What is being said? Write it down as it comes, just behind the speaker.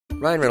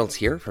Ryan Reynolds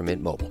here from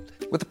Mint Mobile.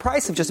 With the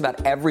price of just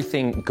about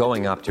everything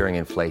going up during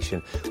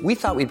inflation, we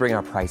thought we'd bring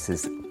our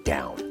prices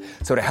down.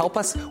 So to help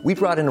us, we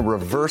brought in a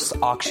reverse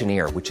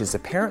auctioneer, which is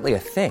apparently a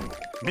thing.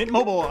 Mint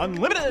Mobile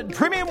Unlimited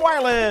Premium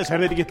Wireless. How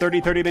to get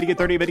 30, 30, bit to get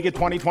 30, bit to get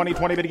 20, 20,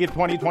 20, bit to get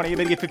 20, 20,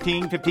 bit to get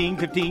 15, 15,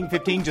 15,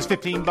 15, just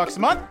 $15 a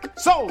month?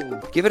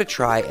 Sold! Give it a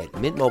try at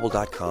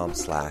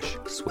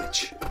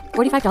mintmobile.com/switch.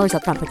 $45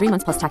 up front for 3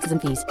 months plus taxes and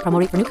fees. Promo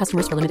rate for new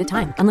customers for limited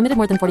time. Unlimited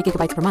more than 40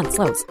 gigabytes per month.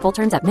 Slows full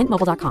terms at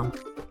mintmobile.com.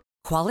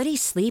 Quality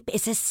sleep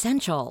is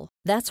essential.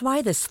 That's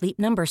why the Sleep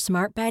Number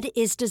Smart Bed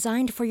is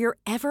designed for your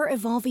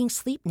ever-evolving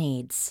sleep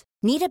needs.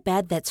 Need a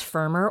bed that's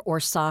firmer or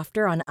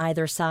softer on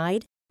either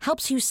side?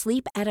 Helps you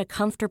sleep at a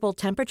comfortable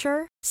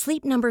temperature?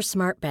 Sleep Number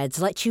Smart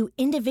Beds let you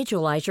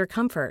individualize your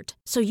comfort,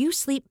 so you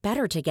sleep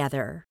better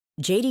together.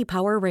 J.D.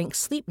 Power ranks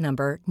Sleep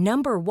Number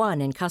number 1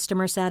 in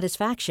customer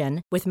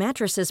satisfaction with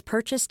mattresses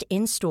purchased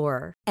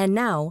in-store. And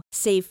now,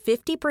 save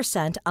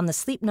 50% on the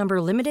Sleep Number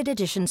Limited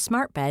Edition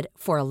Smart Bed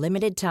for a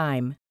limited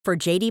time. For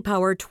J.D.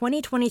 Power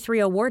 2023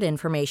 award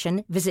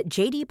information, visit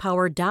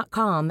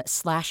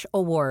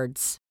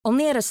jdpower.com/awards.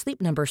 Only at a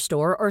Sleep Number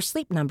store or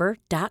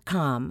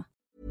sleepnumber.com.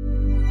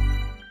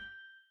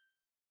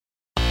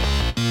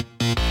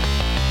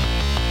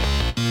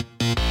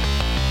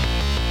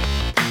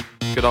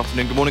 Good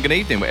afternoon, good morning, good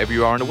evening, wherever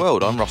you are in the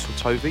world. I'm Russell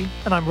Tovey.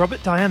 And I'm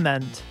Robert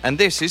Diamond. And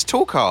this is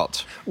Talk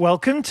Art.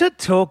 Welcome to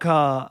Talk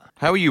Art.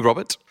 How are you,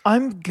 Robert?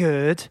 I'm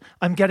good.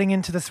 I'm getting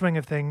into the swing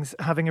of things,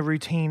 having a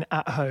routine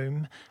at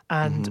home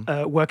and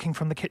working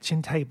from the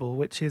kitchen table,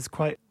 which is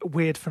quite a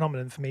weird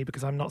phenomenon for me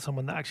because I'm not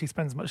someone that actually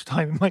spends much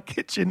time in my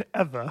kitchen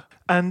ever.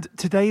 And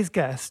today's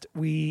guest,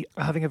 we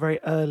are having a very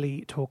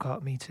early Talk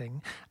Art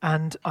meeting,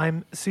 and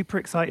I'm super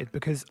excited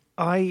because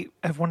I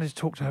have wanted to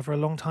talk to her for a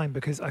long time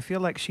because I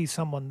feel like she's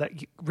someone that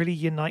really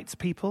unites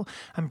people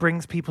and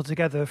brings people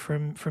together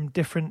from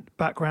different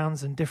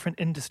backgrounds and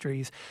different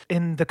industries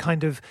in the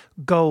kind of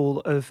goal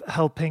of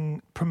helping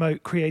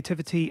promote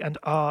creativity and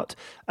art,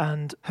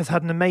 and has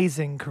had an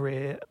amazing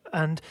career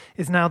and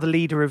is now the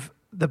leader of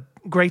the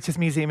greatest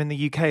museum in the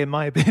UK, in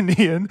my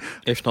opinion.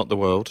 If not the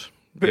world.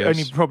 But yes.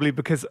 Only probably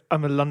because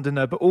I'm a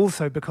Londoner, but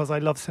also because I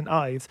love St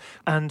Ives.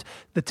 And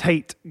the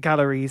Tate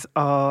galleries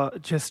are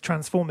just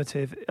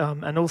transformative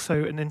and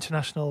also an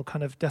international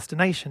kind of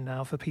destination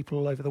now for people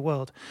all over the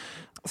world.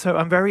 So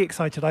I'm very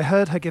excited. I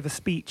heard her give a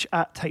speech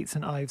at Tate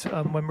St Ives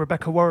when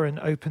Rebecca Warren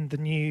opened the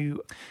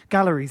new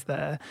galleries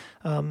there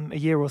a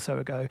year or so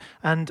ago.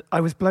 And I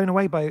was blown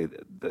away by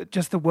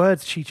just the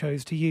words she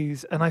chose to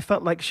use. And I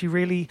felt like she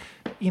really,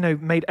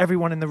 made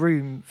everyone in the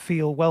room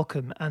feel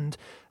welcome and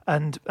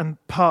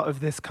part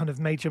of this kind of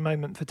major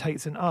moment for Tate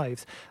St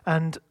Ives.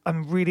 And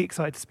I'm really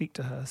excited to speak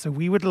to her. So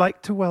we would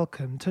like to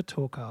welcome to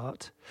Talk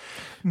Art,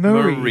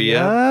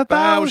 Maria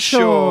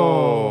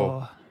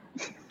Balshaw.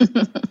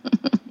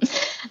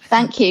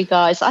 Thank you,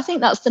 guys. I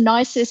think that's the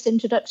nicest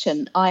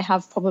introduction I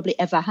have probably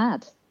ever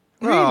had.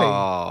 Really?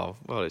 Oh,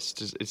 well, it's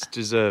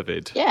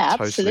deserved. Yeah,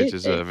 totally absolutely.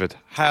 deserved.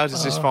 How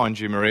does this find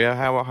you, Maria?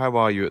 How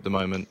are you at the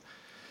moment?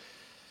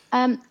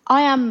 I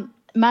am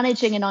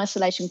managing in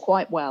isolation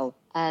quite well.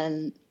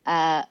 And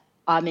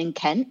I'm in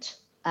Kent,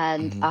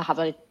 and I have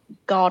a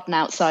garden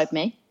outside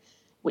me,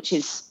 which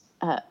is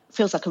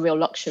feels like a real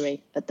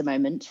luxury at the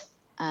moment.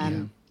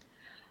 And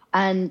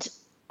I'm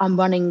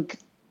running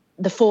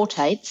the 4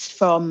 Tates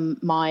from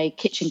my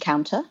kitchen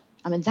counter.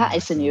 I mean, that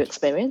is a new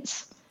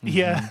experience.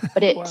 Yeah,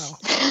 but it wow.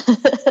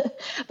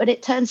 but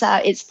it turns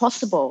out it's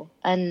possible.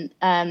 And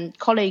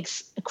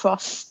colleagues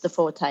across the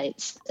 4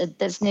 Tates,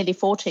 there's nearly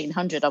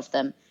 1,400 of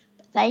them.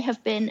 They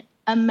have been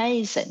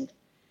amazing.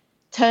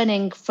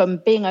 Turning from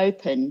being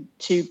open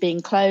to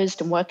being closed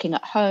and working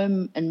at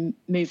home and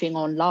moving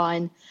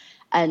online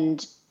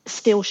and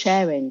still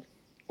sharing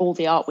all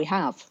the art we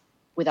have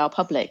with our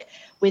public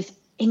with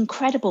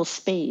incredible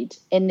speed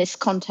in this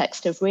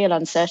context of real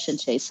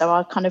uncertainty. So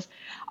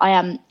I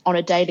am on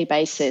a daily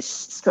basis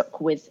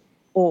struck with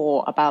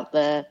awe about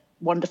the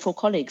wonderful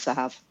colleagues I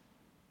have.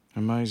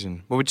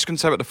 Amazing. Well, we're just going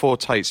to say about the 4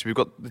 Tates. We've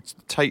got the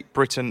Tate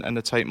Britain and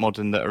the Tate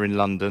Modern that are in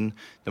London.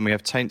 Then we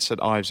have Tate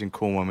St Ives in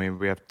Cornwall. And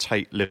we have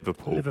Tate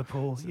Liverpool.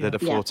 Liverpool, So yeah. they're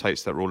the 4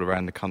 Tates that are all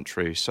around the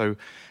country. So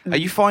are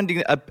you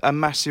finding a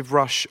massive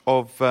rush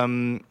of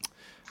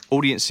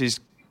audiences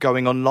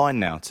going online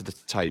now to the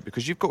Tate?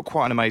 Because you've got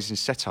quite an amazing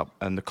setup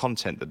and the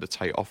content that the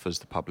Tate offers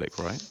the public,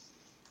 right?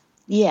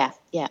 Yeah.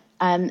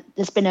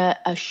 There's been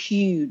a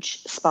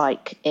huge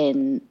spike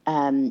in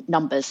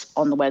numbers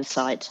on the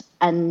website,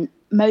 and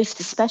most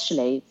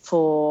especially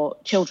for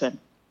children.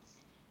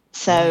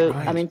 So,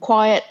 right. I mean,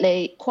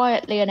 quietly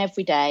and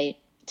every day,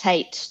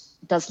 Tate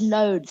does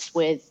loads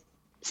with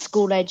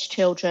school-age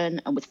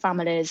children and with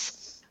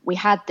families. We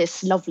had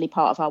this lovely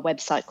part of our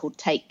website called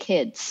Tate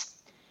Kids.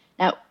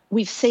 Now,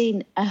 we've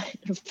seen a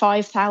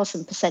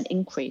 5,000%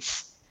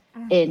 increase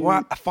in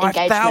What?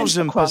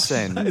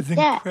 5,000%? That is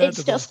yeah, incredible.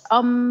 it's just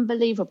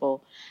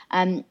unbelievable.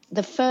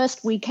 The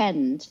first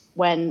weekend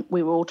when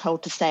we were all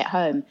told to stay at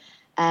home,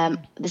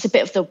 there's a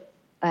bit of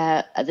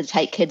the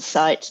Tate Kids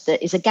site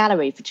that is a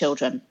gallery for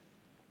children.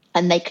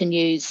 and they can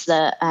use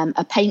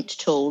a paint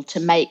tool to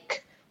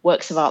make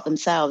works of art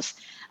themselves.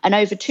 And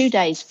over 2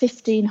 days,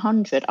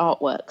 1,500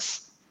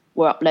 artworks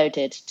were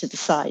uploaded to the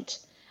site.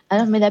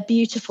 And I mean, they're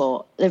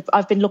beautiful.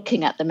 I've been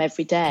looking at them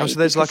every day. Oh, so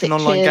there's like an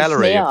online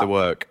gallery of the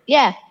work.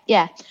 Yeah.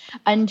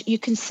 And you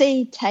can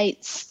see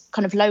Tate's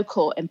kind of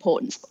local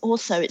importance, but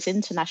also its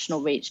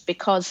international reach,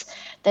 because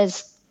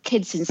there's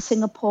kids in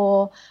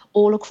Singapore,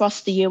 all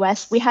across the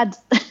US. We had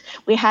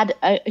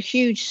a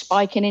huge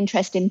spike in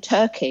interest in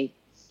Turkey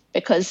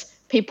because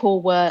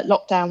people were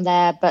locked down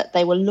there, but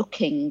they were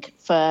looking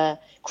for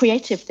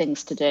creative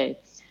things to do.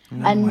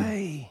 No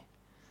way.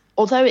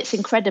 Although it's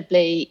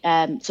incredibly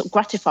sort of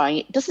gratifying,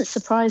 it doesn't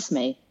surprise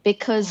me,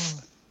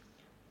 because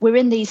we're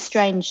in these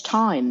strange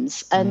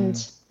times.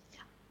 And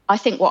I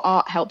think what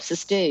art helps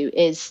us do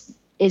is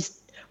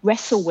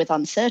wrestle with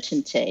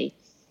uncertainty.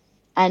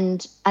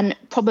 And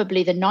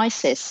probably the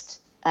nicest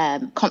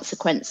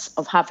consequence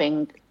of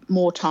having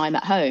more time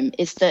at home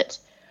is that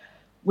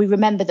we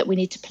remember that we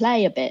need to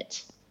play a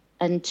bit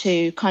and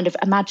to kind of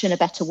imagine a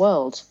better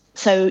world.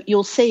 So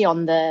you'll see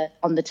on the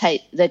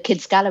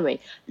kids'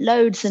 gallery,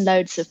 loads and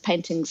loads of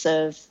paintings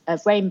of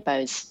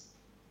rainbows.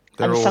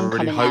 They're and the sun all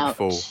really coming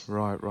hopeful. Out.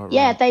 Right.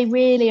 Yeah, they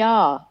really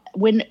are.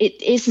 When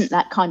it isn't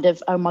that kind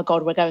of, oh my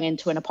God, we're going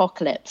into an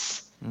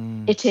apocalypse.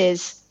 It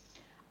is,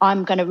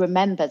 I'm going to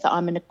remember that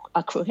I'm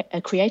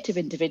a creative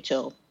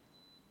individual,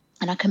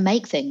 and I can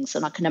make things,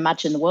 and I can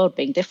imagine the world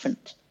being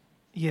different.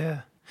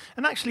 Yeah.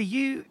 And actually,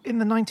 you, in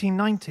the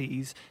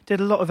 1990s,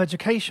 did a lot of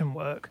education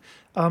work,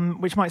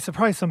 which might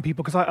surprise some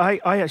people, because I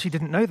actually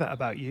didn't know that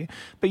about you.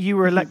 But you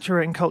were a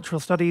lecturer in cultural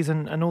studies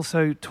and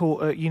also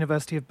taught at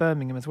University of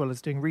Birmingham, as well as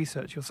doing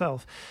research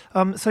yourself.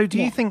 So do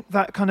you think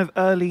that kind of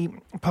early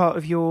part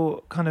of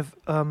your kind of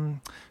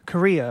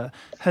career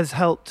has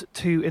helped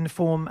to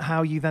inform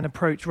how you then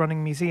approach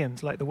running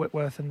museums like the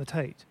Whitworth and the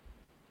Tate?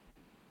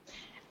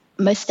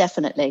 Most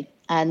definitely.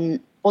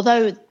 And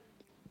although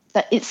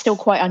that it's still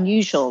quite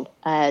unusual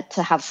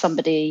to have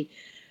somebody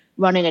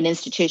running an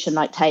institution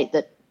like Tate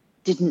that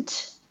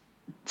didn't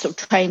sort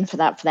of train for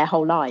that for their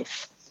whole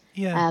life.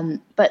 Yeah.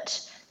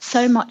 But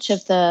so much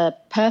of the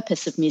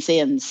purpose of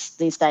museums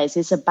these days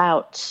is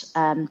about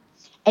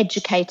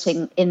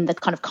educating in the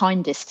kind of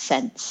kindest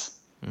sense.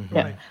 Mm-hmm.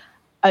 You know,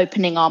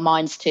 opening our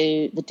minds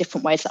to the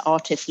different ways that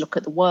artists look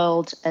at the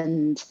world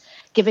and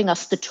giving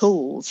us the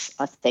tools,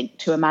 I think,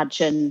 to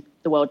imagine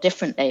the world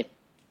differently.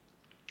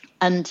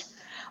 And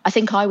I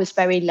think I was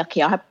very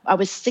lucky. I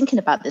was thinking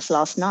about this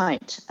last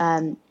night.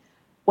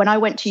 When I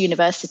went to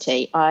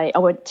university, I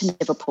went to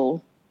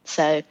Liverpool.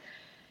 So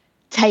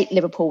Tate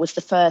Liverpool was the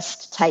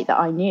first Tate that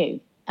I knew.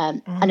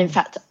 And in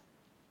fact,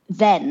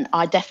 then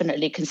I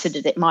definitely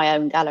considered it my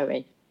own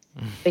gallery,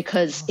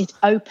 because it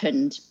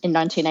opened in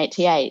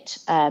 1988,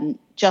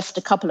 just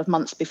a couple of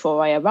months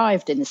before I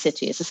arrived in the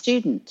city as a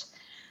student.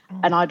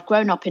 And I'd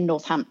grown up in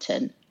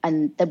Northampton,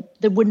 and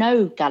there were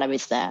no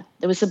galleries there.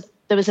 There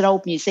was an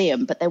old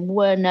museum, but there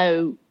were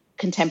no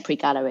contemporary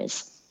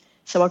galleries.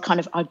 So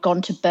I'd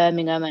gone to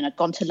Birmingham and I'd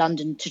gone to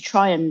London to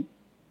try and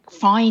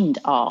find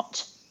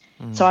art.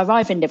 So I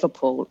arrive in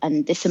Liverpool,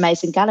 and this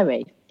amazing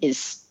gallery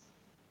is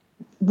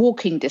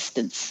walking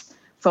distance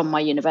from my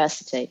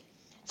university.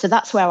 So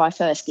that's where I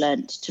first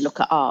learned to look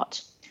at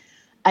art.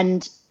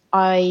 And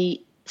I'd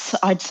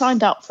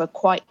signed up for a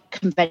quite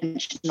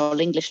conventional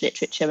English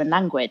literature and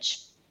language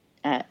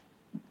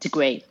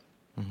degree.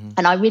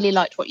 And I really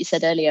liked what you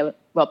said earlier,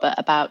 Robert,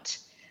 about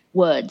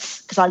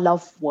words, because I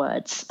love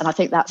words. And I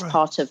think that's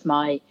part of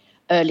my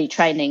early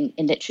training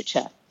in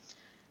literature.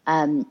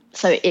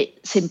 So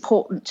it's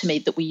important to me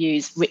that we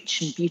use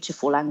rich and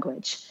beautiful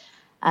language.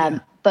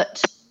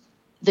 But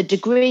the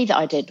degree that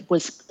I did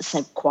was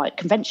quite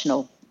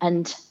conventional,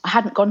 and I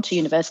hadn't gone to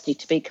university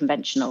to be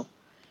conventional.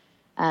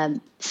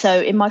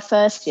 So in my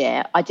first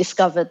year, I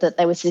discovered that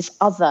there was this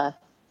other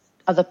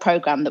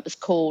program that was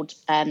called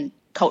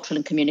Cultural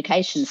and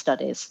Communication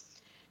Studies.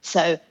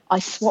 So I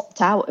swapped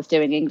out of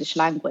doing English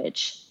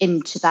language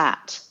into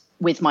that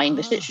with my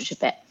English literature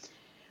bit,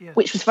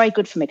 which was very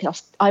good for me,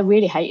 because I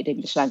really hated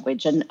English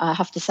language. And I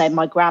have to say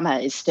my grammar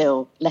is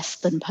still less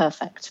than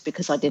perfect,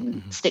 because I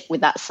didn't stick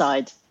with that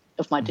side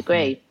of my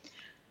degree.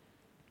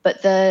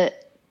 But the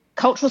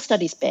cultural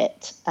studies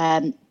bit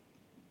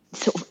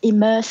sort of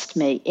immersed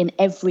me in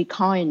every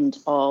kind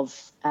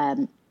of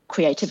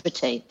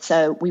creativity.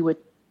 So we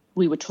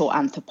were taught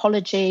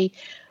anthropology,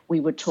 we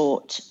were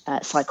taught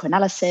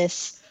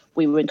psychoanalysis,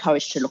 we were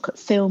encouraged to look at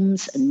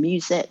films and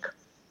music.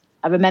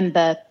 I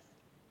remember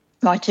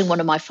writing one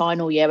of my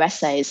final year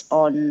essays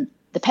on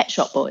the Pet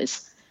Shop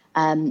Boys,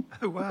 and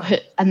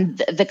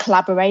the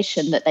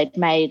collaboration that they'd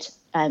made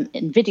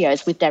in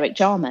videos with Derek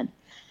Jarman.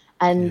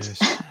 And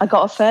I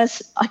got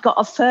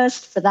a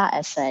first for that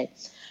essay,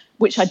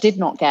 which I did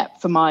not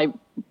get for my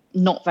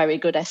not very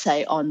good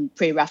essay on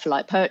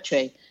pre-Raphaelite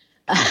poetry.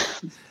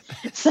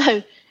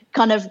 So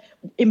kind of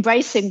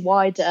embracing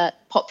wider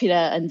popular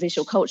and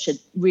visual culture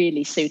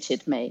really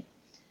suited me.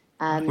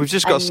 We've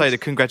just got to say the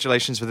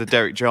congratulations for the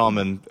Derek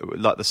Jarman,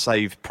 like the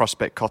Save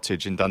Prospect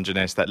Cottage in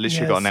Dungeness, that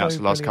literally got announced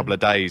the last couple of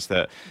days,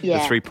 that the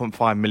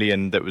 3.5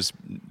 million that was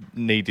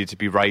needed to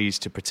be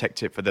raised to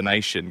protect it for the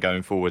nation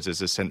going forwards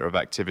as a centre of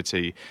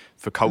activity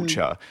for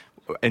culture.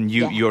 And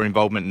your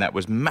involvement in that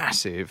was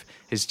massive.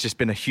 It's just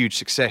been a huge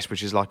success,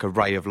 which is like a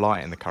ray of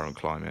light in the current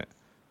climate.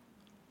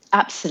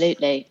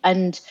 Absolutely.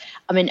 And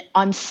I mean,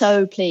 I'm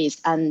so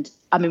pleased. And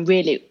I mean,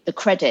 really, the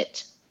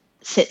credit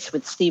sits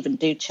with Stephen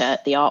Ducher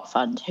at the Art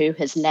Fund, who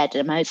has led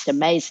a most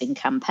amazing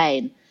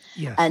campaign.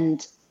 Yes.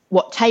 And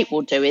what Tate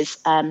will do is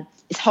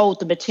hold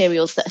the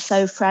materials that are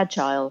so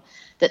fragile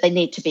that they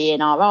need to be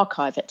in our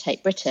archive at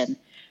Tate Britain.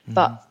 Mm-hmm.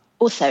 But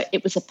also,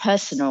 it was a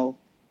personal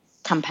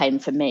campaign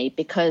for me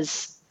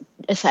because,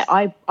 as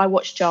I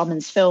watched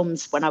Jarman's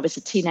films when I was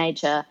a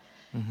teenager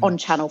on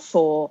Channel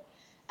 4,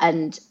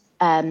 and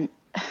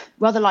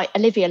rather like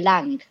Olivia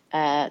Laing,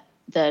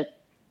 the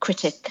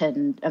critic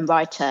and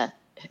writer,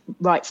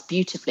 writes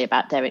beautifully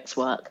about Derek's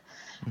work.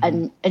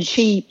 And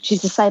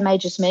she's the same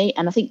age as me,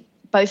 and I think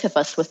both of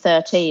us were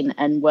 13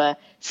 and were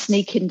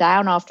sneaking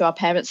down after our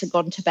parents had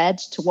gone to bed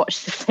to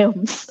watch the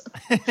films.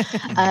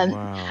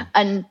 Wow.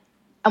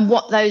 And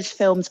what those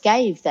films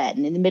gave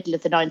then in the middle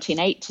of the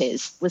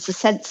 1980s was the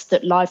sense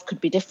that life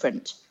could be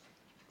different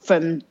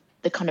from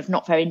the kind of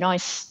not very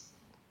nice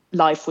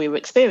life we were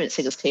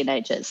experiencing as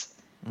teenagers.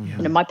 Yeah.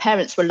 You know, my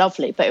parents were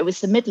lovely, but it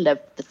was the middle of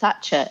the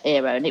Thatcher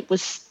era, and it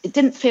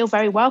didn't feel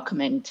very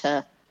welcoming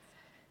to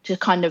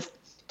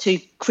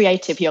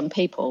creative young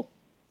people.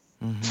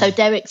 Mm-hmm. So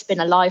Derek's been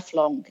a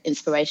lifelong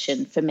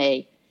inspiration for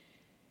me,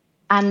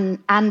 and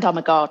I'm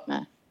a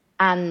gardener,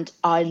 and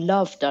I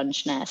love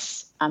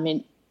Dungeness. I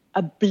mean,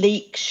 a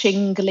bleak,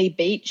 shingly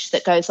beach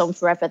that goes on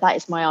forever, that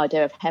is my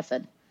idea of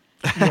heaven.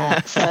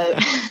 So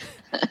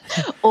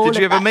Did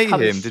you ever meet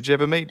him? Did you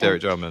ever meet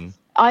Derek Jarman?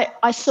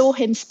 I saw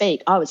him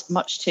speak. I was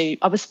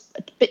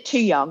a bit too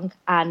young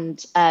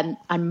and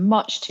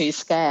much too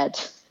scared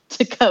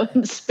to go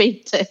and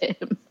speak to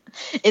him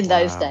in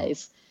those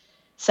days.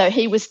 So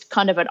he was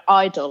kind of an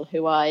idol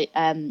who I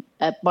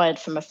admired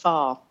from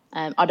afar.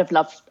 I'd have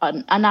loved,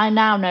 and I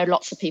now know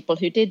lots of people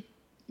who did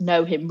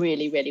know him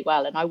really, really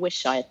well, and I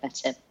wish I had met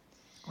him.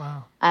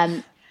 Wow.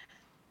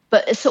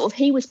 But sort of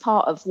he was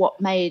part of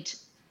what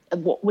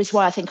was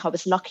why I think I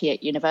was lucky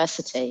at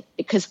university,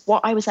 because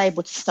what I was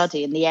able to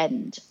study in the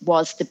end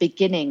was the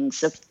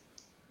beginnings of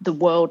the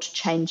world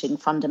changing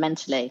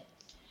fundamentally.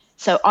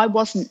 So I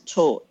wasn't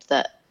taught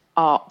that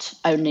art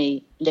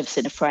only lives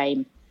in a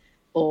frame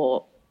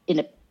or in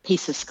a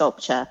piece of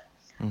sculpture.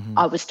 Mm-hmm.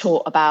 I was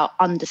taught about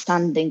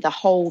understanding the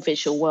whole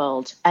visual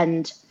world,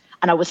 and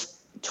I was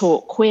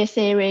taught queer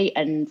theory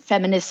and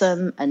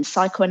feminism and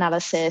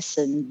psychoanalysis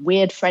and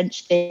weird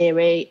French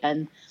theory,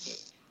 and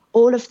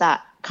all of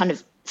that kind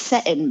of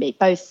set in me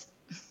both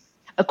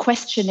a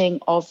questioning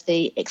of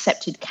the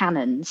accepted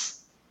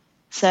canons.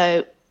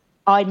 So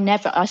from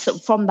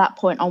that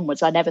point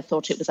onwards, I never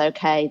thought it was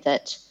okay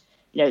that,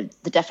 you know,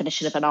 the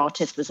definition of an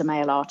artist was a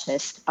male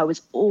artist. I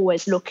was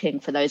always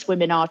looking for those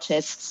women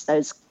artists,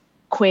 those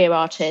queer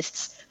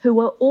artists who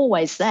were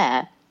always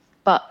there,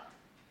 but,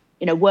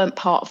 you know, weren't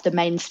part of the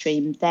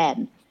mainstream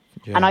then.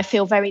 Yeah. And I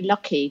feel very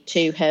lucky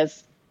to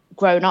have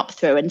grown up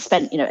through and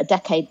spent, you know, a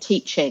decade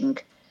teaching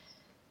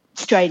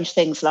strange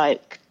things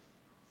like,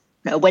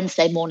 you know, a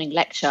Wednesday morning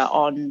lecture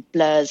on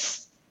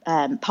Blur's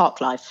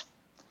Park Life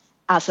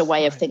as a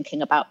way of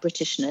thinking about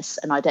Britishness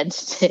and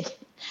identity.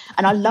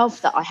 And I love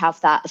that I have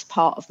that as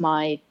part of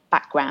my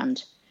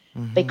background,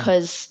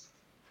 because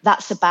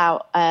that's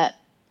about a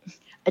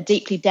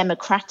deeply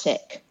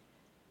democratic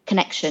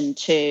connection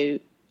to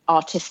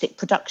artistic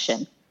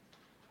production.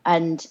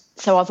 And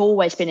so I've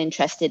always been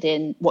interested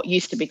in what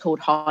used to be called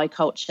high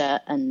culture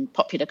and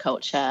popular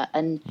culture.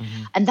 And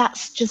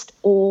that's just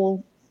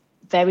all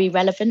very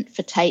relevant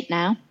for Tate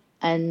now,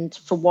 and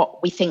for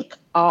what we think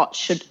art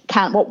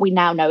what we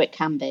now know it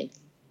can be.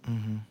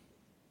 Mm-hmm.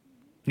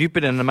 You've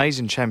been an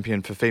amazing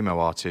champion for female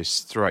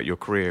artists throughout your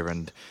career,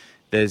 and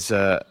there's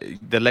the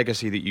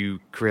legacy that you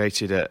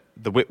created at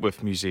the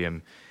Whitworth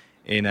Museum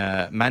in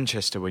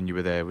Manchester when you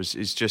were there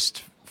is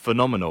just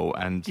phenomenal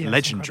and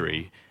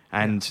legendary.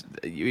 And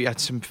you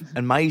had some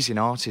amazing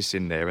artists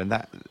in there, and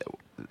that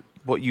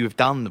what you have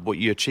done, what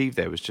you achieved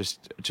there was just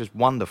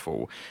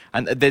wonderful.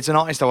 And there's an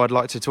artist I'd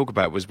like to talk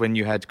about was when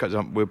you had, because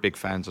we're big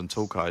fans on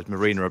Talk,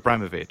 Marina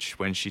Abramovic,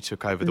 when she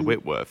took over the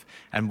Whitworth,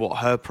 and what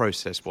her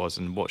process was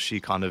and what she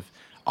kind of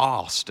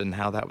asked and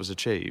how that was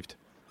achieved.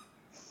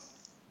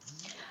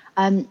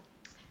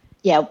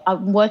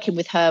 Working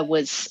with her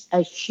was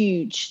a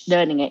huge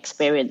learning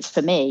experience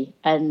for me.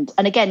 And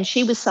again,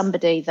 she was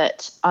somebody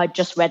that I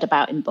just read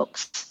about in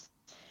books,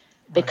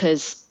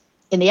 because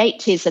in the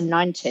 80s and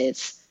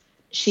 90s,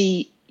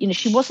 she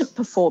wasn't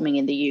performing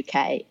in the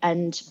UK,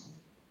 and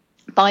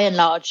by and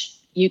large,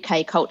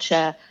 UK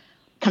culture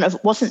kind of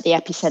wasn't the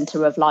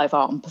epicenter of live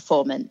art and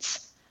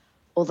performance.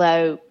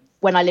 Although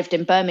when I lived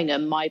in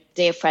Birmingham, my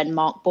dear friend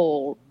Mark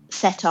Ball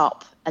set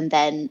up and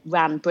then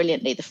ran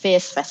brilliantly the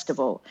Fierce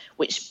Festival,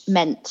 which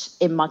meant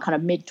in my kind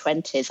of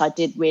mid-20s, I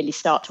did really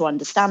start to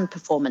understand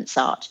performance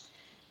art.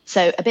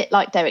 So a bit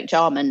like Derek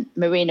Jarman,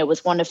 Marina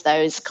was one of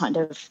those kind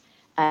of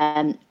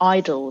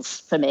idols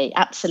for me,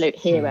 absolute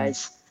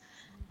heroes.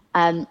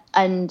 And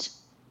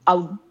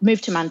I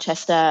moved to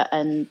Manchester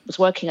and was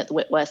working at the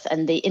Whitworth,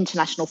 and the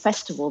international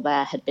festival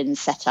there had been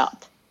set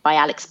up by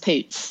Alex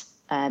Poots,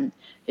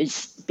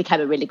 who's become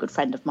a really good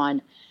friend of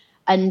mine.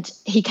 And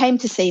he came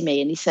to see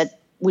me and he said,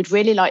 we'd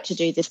really like to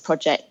do this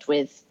project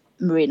with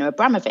Marina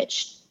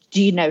Abramovic.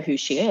 Do you know who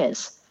she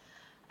is?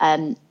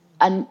 And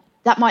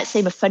that might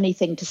seem a funny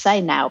thing to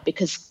say now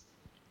because,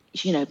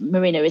 you know,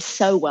 Marina is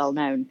so well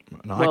known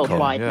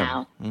worldwide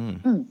now.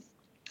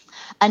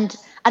 And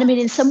I mean,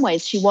 in some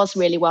ways, she was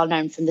really well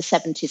known from the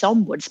 70s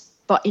onwards,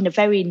 but in a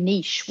very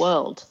niche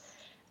world.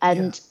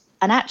 And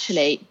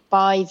actually,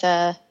 by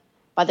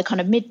the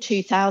kind of mid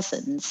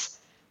 2000s,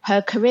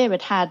 her career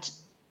had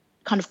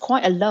kind of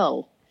quite a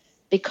lull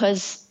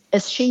because,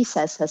 as she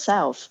says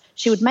herself,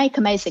 she would make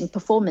amazing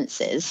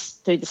performances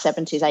through the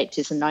 70s,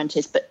 80s, and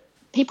 90s, but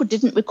people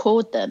didn't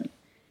record them.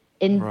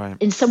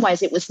 In some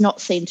ways, it was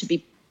not seen to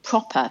be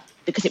proper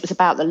because it was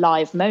about the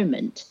live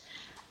moment.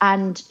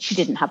 And she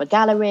didn't have a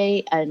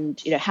gallery,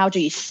 and, you know, how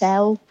do you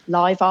sell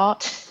live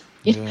art?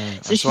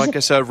 So I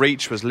guess her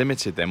reach was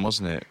limited then,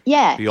 wasn't it?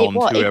 Yeah. Beyond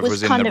whoever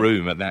was in the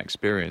room at that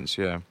experience,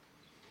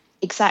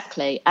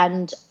 Exactly.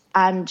 And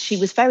she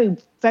was very,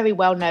 very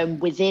well known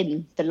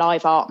within the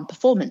live art and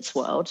performance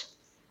world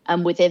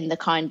and within the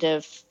kind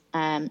of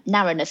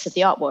narrowness of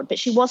the art world. But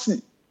she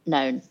wasn't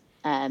known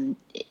in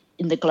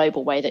the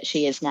global way that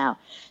she is now.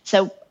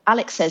 So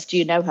Alex says, do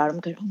you know her?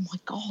 I'm going, oh, my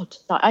God.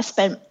 Like, I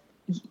spent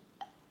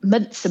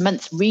months and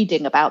months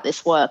reading about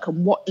this work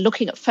and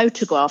looking at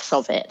photographs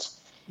of it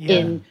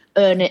in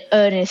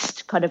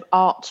earnest kind of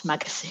art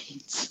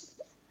magazines.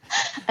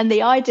 And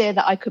the idea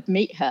that I could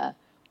meet her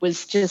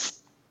was just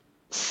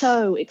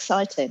so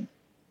exciting.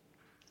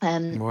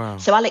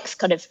 So Alex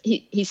kind of,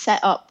 he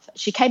set up,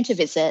 she came to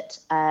visit.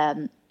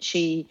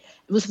 It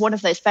was one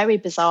of those very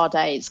bizarre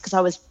days because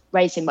I was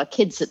raising my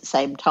kids at the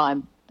same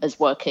time as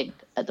working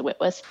at the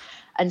Whitworth.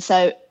 And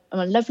so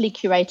a lovely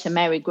curator,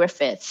 Mary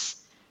Griffiths,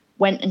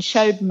 went and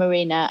showed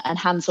Marina and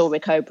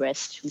Hans-Ulrich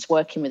Obrist, who was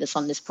working with us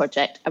on this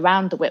project,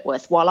 around the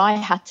Whitworth while I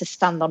had to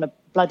stand on a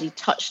bloody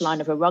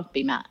touchline of a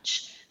rugby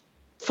match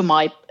for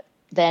my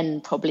then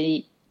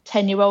probably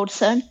 10-year-old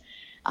son.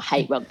 I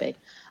hate rugby.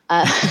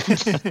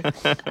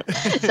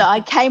 So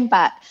I came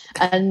back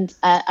and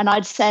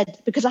I'd said,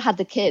 because I had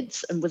the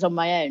kids and was on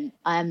my own,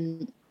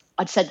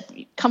 I'd said,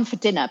 come for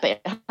dinner,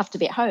 but it'd have to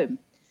be at home.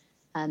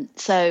 And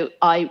so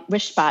I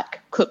rushed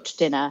back, cooked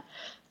dinner,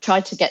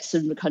 tried to get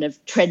some kind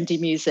of trendy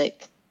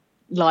music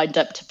lined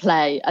up to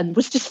play, and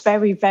was just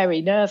very,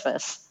 very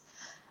nervous.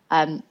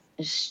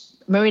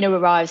 Marina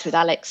arrives with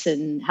Alex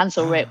and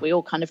Hans-Ulrich. We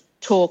all kind of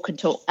talk.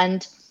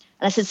 And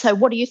I said, so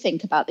what do you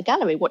think about the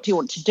gallery? What do you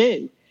want to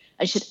do?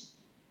 And she said,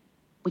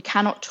 we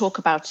cannot talk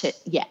about it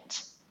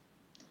yet.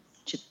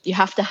 You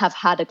have to have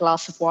had a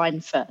glass of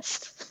wine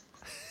first.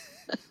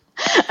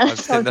 I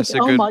think that's a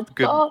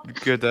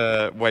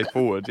good way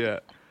forward,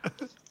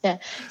 Yeah.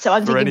 So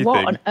I'm thinking,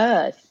 what on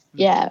earth?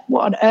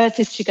 What on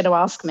earth is she going to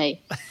ask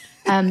me?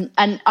 And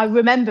I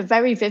remember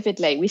very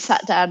vividly, we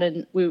sat down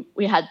and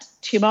we had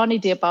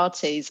Tumani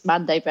Diabati's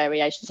Mande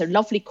Variation, so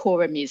lovely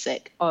kora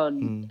music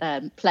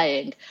on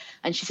playing.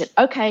 And she said,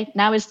 okay,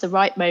 now is the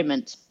right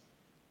moment.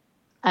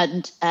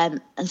 And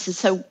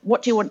so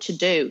what do you want to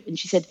do? And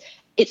she said,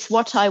 it's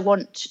what I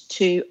want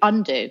to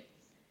undo.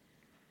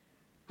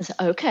 I said,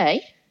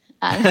 okay.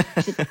 And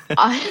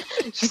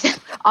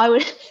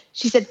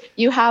she said,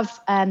 you have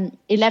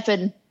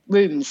 11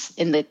 rooms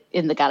in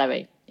the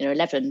gallery,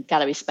 11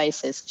 gallery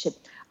spaces. She said,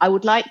 I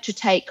would like to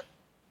take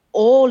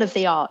all of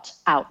the art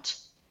out.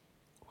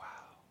 Wow.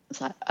 I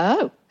was like,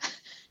 oh.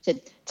 She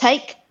said,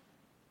 take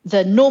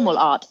the normal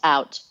art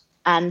out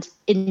and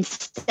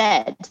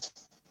instead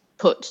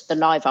put the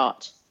live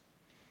art.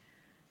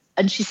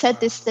 And she said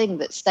this thing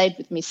that stayed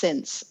with me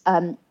since.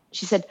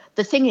 She said,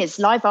 the thing is,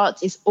 live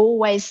art is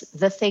always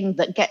the thing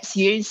that gets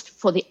used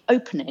for the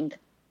opening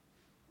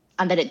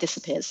and then it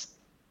disappears.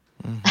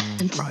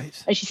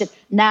 Right. And she said,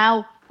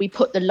 now we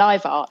put the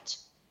live art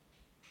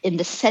in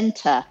the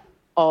center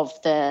of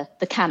the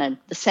canon,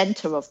 the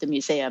center of the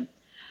museum.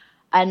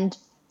 And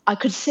I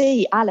could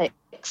see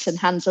Alex and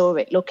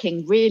Hans-Ulrich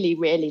looking really,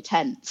 really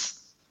tense.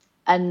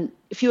 And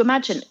if you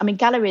imagine, I mean,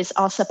 galleries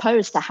are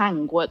supposed to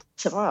hang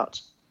works of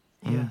art.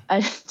 Yeah.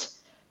 And,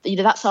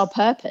 that's our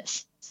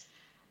purpose.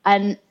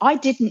 And I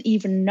didn't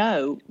even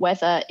know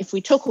whether if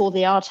we took all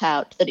the art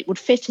out that it would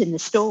fit in the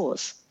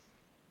stores.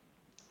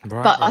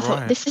 Right, but I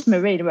thought, this is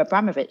Marina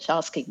Abramovic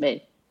asking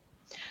me.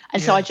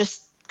 And so I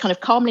just kind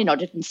of calmly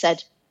nodded and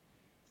said,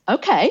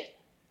 okay,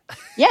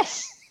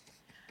 yes.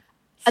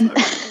 And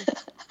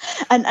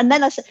and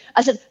then I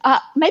said,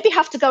 maybe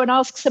have to go and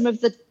ask some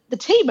of the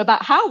team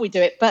about how we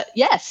do it, but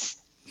yes.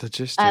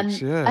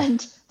 Logistics,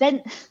 And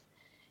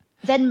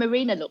then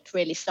Marina looked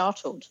really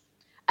startled.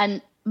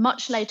 And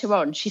much later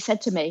on, she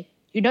said to me,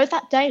 you know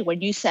that day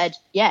when you said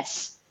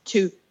yes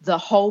to the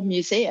whole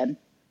museum?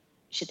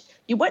 She said,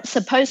 you weren't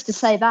supposed to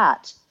say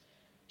that.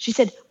 She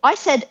said, I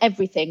said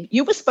everything.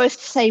 You were supposed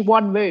to say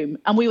one room,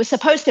 and we were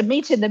supposed to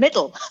meet in the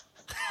middle.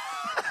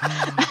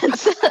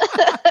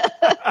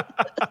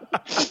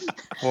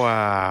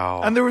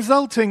 Wow. And the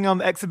resulting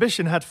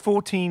exhibition had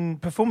 14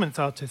 performance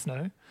artists,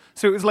 no?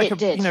 So it was like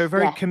a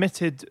very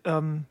committed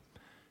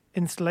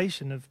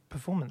installation of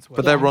performance work.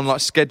 But they were on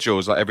like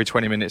schedules, like every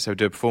 20 minutes they would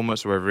do a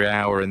performance, or every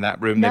hour in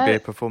that room there'd be a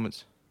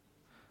performance?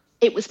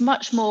 It was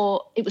much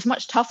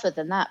tougher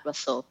than that,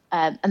 Russell.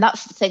 And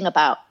that's the thing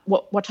about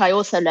what I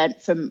also learned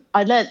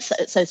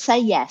so say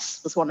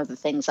yes was one of the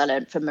things I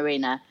learned from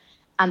Marina.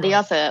 And the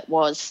other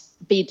was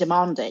be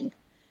demanding.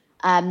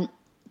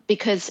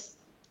 Because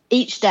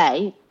each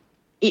day,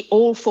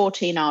 all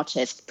 14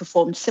 artists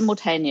performed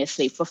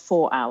simultaneously for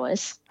 4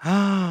 hours.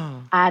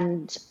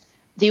 And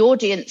the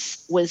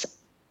audience was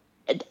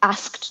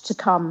asked to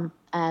come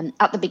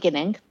at the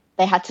beginning.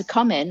 They had to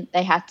come in,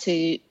 they had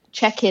to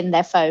check in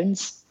their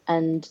phones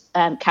and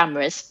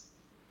cameras.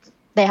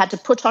 They had to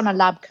put on a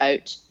lab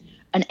coat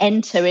and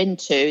enter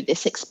into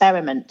this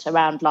experiment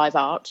around live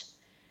art.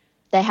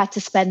 They had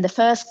to spend the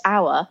first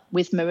hour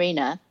with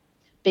Marina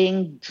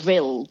being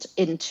drilled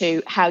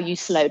into how you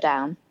slow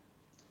down.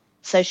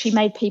 So she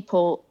made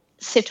people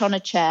sit on a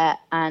chair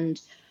and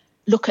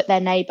look at their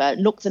neighbour,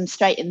 look them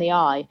straight in the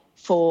eye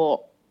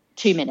for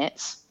 2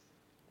 minutes,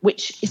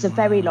 which is a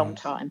very long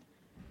time.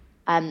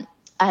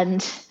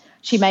 And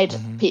she made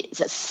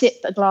people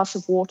sip a glass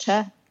of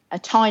water, a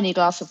tiny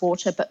glass of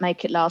water, but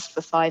make it last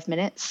for 5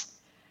 minutes.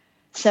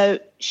 So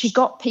she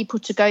got people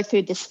to go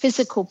through this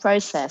physical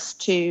process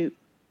to,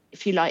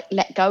 if you like,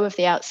 let go of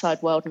the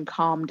outside world and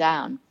calm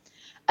down.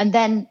 And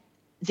then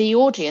the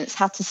audience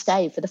had to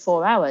stay for the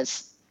 4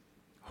 hours.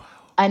 Wow.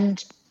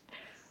 And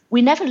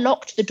we never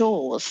locked the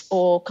doors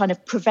or kind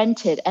of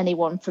prevented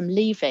anyone from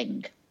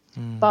leaving.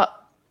 But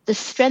the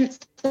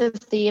strength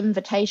of the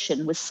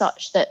invitation was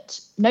such that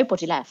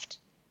nobody left.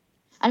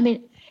 I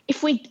mean,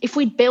 if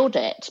we'd build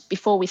it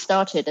before we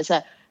started as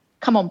a,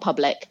 come on,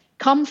 public,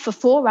 come for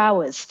 4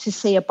 hours to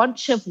see a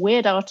bunch of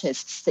weird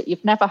artists that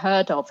you've never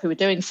heard of who are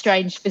doing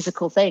strange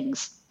physical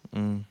things.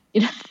 You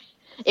know,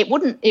 it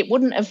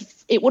wouldn't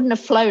have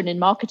flown in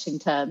marketing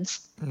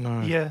terms.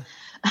 No. Yeah.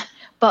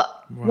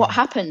 But what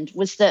happened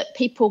was that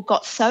people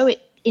got so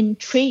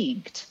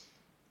intrigued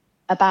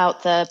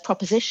about the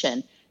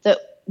proposition that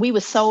we were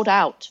sold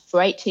out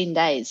for 18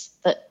 days.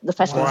 That the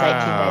festival was 18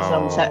 days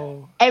long.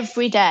 So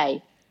every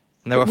day.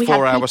 And there were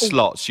 4 hour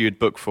slots you'd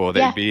book for.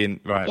 They'd be in.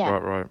 Right.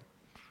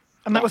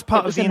 And that was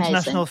part of the amazing.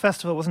 international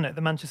festival, wasn't it?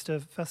 The Manchester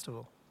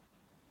Festival.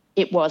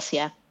 It was,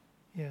 yeah.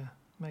 Yeah,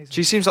 amazing.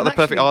 She seems like the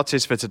perfect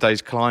artist for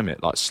today's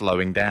climate, like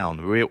slowing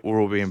down. We're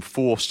all being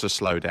forced to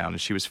slow down,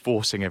 and she was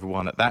forcing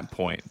everyone at that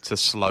point to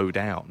slow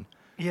down.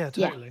 Yeah,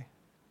 totally.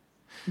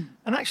 Yeah.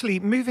 And actually,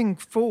 moving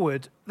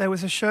forward, there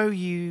was a show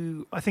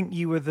I think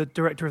you were the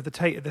director of the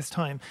Tate at this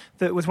time,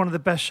 that was one of the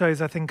best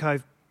shows I think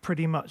I've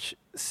pretty much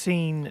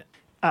seen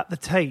at the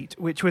Tate,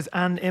 which was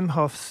Anne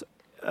Imhoff's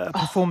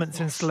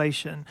performance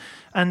installation.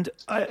 And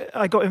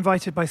I got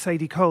invited by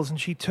Sadie Coles,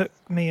 and she took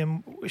me,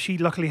 and she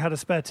luckily had a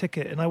spare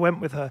ticket, and I went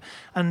with her.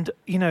 And,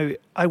 you know,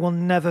 I will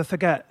never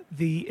forget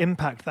the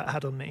impact that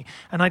had on me.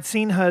 And I'd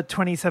seen her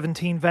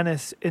 2017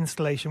 Venice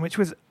installation, which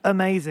was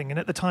amazing. And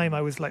at the time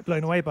I was like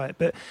blown away by it.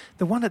 But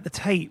the one at the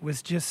Tate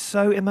was just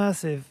so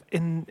immersive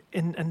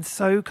and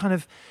so kind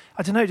of,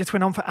 I don't know, it just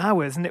went on for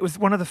hours. And it was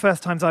one of the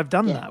first times I've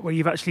done that, where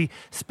you've actually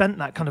spent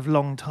that kind of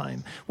long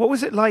time. What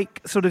was it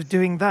like sort of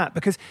doing that?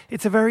 Because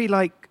it's a very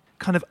like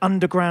kind of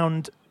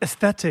underground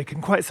aesthetic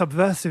and quite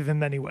subversive in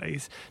many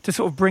ways to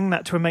sort of bring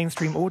that to a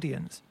mainstream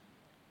audience.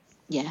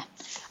 Yeah.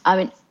 I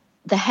mean,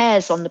 the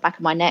hairs on the back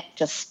of my neck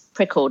just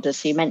prickled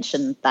as you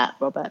mentioned that,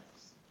 Robert,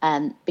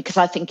 because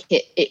I think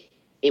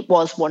it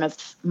was one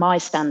of my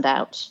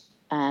standout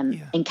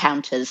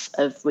encounters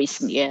of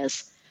recent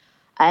years.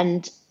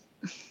 And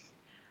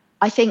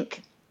I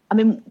think, I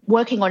mean,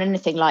 working on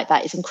anything like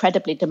that is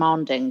incredibly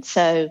demanding.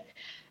 So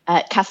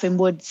Catherine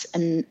Woods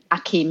and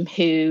Akim,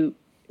 who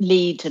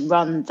lead and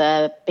run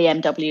the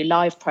BMW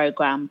Live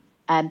programme,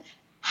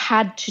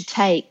 had to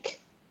take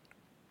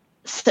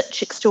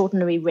such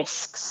extraordinary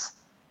risks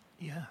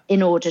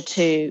in order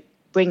to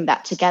bring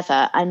that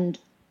together. And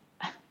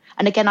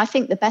again, I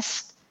think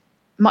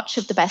much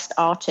of the best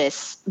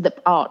the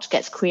art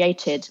gets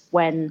created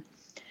when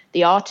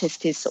the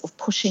artist is sort of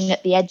pushing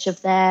at the edge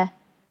of their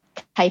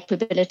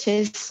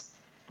capabilities.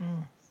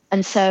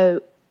 And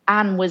so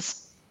Anne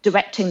was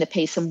directing the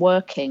piece and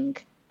working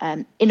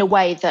in a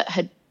way that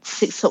had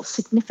sort of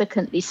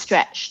significantly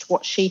stretched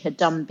what she had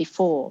done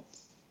before.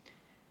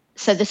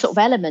 So the sort of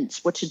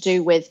elements were to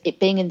do with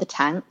it being in the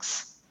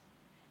tanks,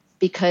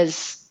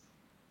 because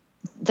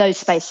those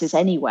spaces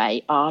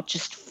anyway are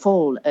just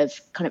full of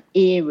kind of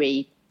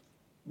eerie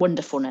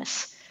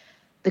wonderfulness.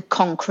 The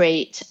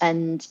concrete,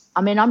 and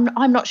I mean,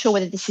 I'm not sure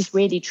whether this is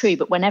really true,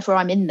 but whenever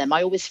I'm in them,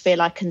 I always feel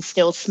I can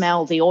still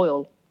smell the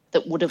oil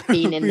that would have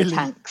been in really? The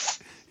tanks.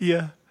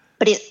 Yeah.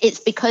 But it's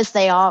because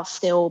they are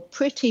still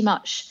pretty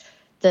much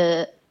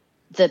they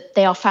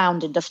are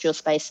found industrial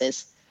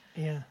spaces.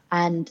 Yeah.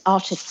 And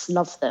artists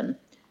love them.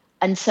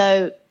 And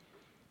so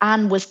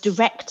Anne was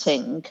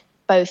directing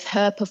both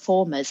her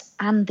performers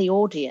and the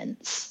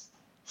audience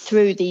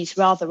through these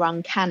rather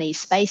uncanny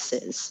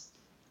spaces.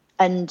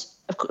 And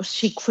of course,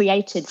 she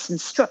created some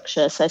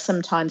structure. So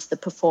sometimes the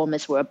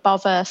performers were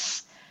above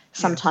us,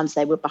 sometimes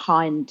they were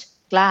behind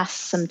glass,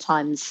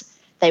 sometimes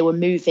they were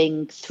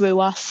moving through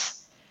us.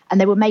 And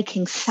they were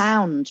making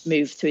sound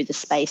move through the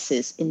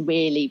spaces in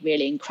really,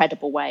 really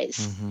incredible ways.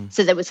 Mm-hmm.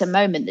 So there was a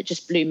moment that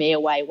just blew me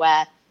away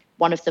where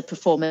one of the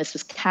performers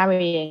was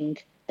carrying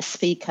a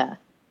speaker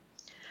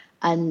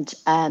and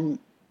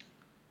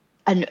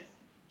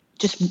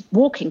just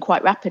walking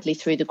quite rapidly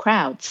through the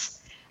crowds.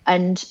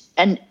 And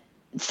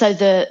so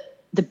the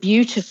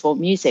beautiful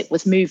music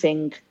was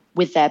moving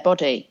with their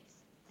body.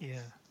 Yeah.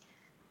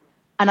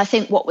 And I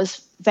think what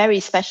was very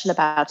special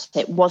about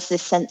it was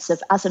this sense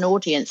of, as an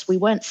audience, we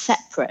weren't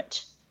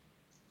separate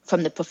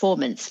from the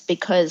performance,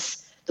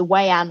 because the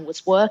way Anne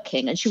was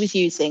working, and she was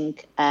using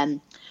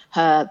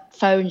her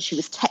phone, she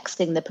was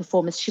texting the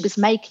performers, she was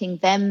making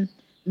them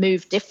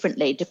move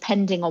differently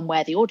depending on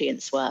where the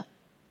audience were.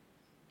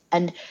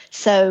 And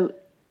so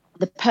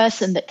the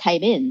person that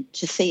came in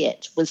to see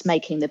it was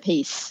making the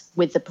piece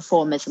with the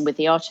performers and with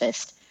the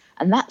artist.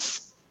 And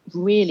that's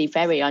really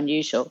very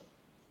unusual.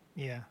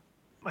 Yeah.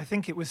 I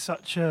think it was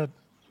such a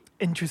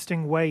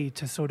interesting way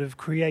to sort of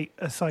create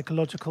a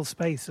psychological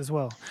space as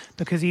well,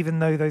 because even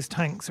though those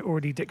tanks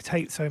already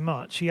dictate so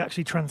much, she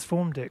actually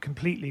transformed it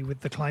completely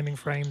with the climbing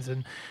frames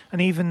and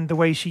even the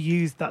way she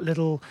used that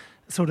little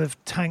sort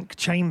of tank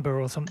chamber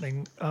or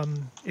something,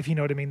 if you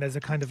know what I mean. There's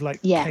a kind of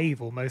like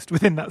cave almost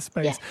within that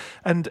space.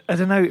 And I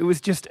don't know, it was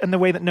just, and the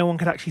way that no one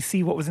could actually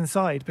see what was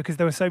inside, because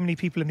there were so many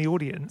people in the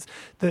audience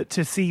that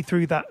to see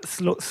through that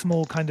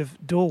small kind of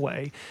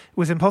doorway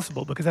was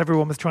impossible, because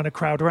everyone was trying to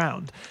crowd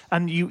around,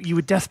 and you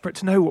were desperate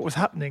to know what was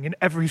happening in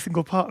every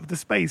single part of the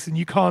space. And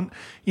you can't,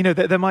 you know,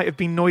 there might have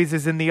been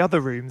noises in the other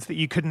rooms that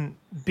you couldn't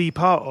be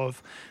part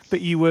of,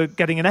 but you were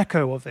getting an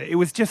echo of it. It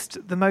was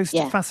just the most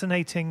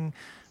fascinating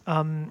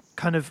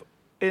kind of,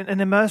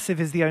 and immersive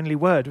is the only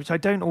word, which I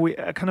don't always,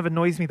 it kind of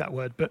annoys me, that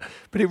word, but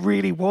it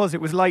really was.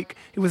 It was like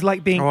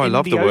being. I in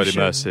love the word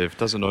ocean.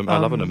 Immersive. I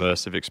love an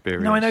immersive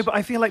experience. No, I know, but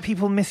I feel like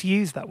people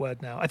misuse that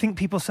word now. I think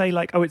people say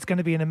like, oh, it's going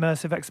to be an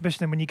immersive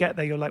exhibition, and when you get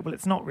there, you're like, well,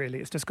 it's not really.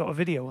 It's just got a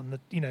video on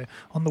the,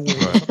 on the wall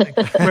or something.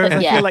 Whereas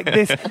I feel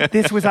like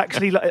this was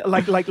actually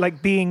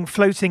like being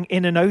floating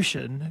in an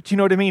ocean. Do you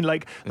know what I mean?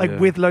 Like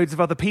with loads of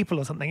other people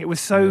or something. It was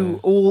so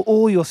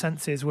all your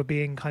senses were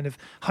being kind of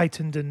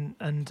heightened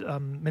and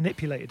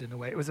manipulated in a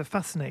way. It was a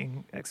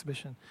fascinating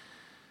exhibition.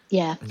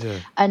 Yeah.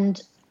 And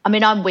I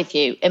mean, I'm with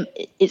you.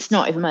 It's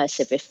not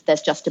immersive if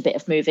there's just a bit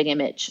of moving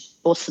image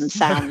or some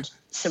sound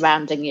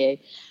surrounding you.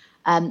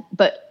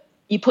 But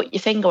you put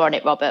your finger on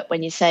it, Robert,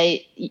 when you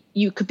say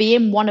you could be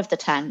in one of the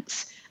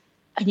tanks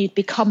and you'd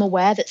become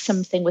aware that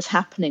something was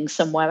happening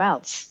somewhere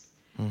else.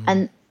 Mm-hmm.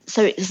 And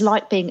so it's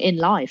like being in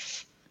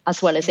life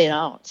as well as in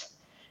art.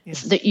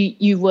 So that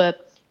you were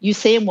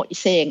seeing what you're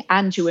seeing,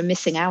 and you were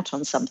missing out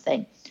on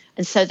something.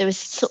 And so there was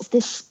sort of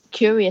this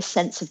curious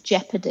sense of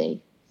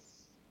jeopardy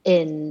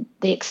in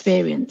the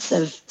experience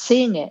of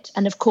seeing it.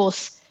 And of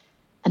course,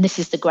 and this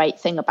is the great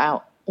thing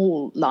about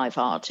all live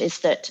art, is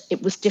that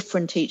it was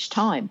different each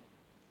time,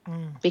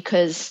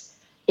 because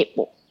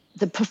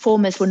the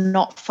performers were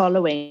not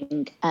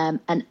following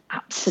an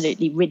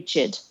absolutely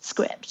rigid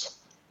script.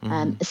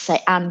 Say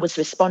Anne was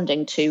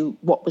responding to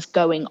what was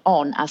going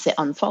on as it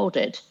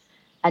unfolded.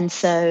 And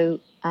so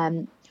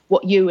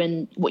what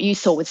you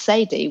saw with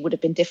Sadie would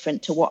have been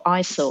different to what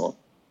I saw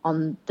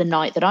on the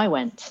night that I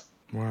went.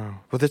 Wow.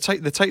 Well,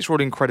 the Tates were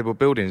all incredible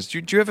buildings. Do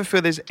you ever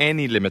feel there's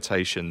any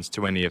limitations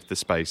to any of the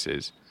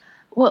spaces?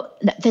 Well,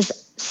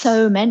 there's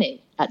so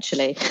many,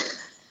 actually.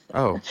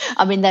 Oh.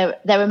 I mean, they're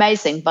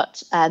amazing,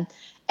 but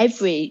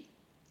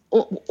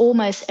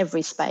almost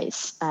every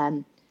space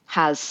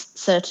has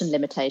certain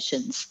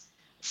limitations.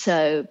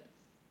 So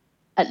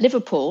at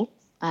Liverpool,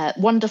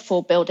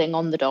 wonderful building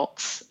on the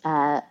docks.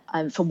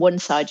 And from one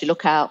side, you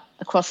look out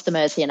across the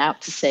Mersey and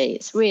out to sea.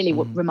 It's really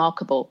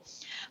remarkable.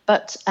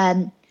 But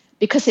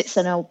because it's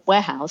in a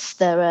warehouse,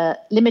 there are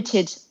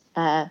limited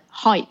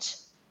height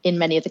in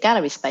many of the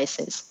gallery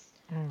spaces.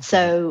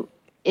 So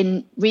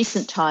in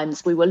recent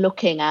times, we were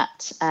looking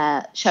at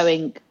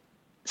showing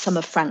some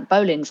of Frank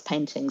Bowling's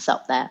paintings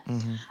up there.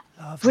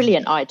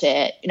 Brilliant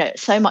idea. You know,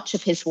 so much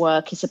of his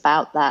work is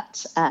about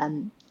that,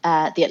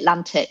 the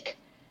Atlantic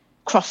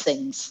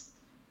crossings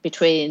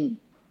between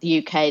the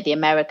UK, the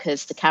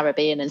Americas, the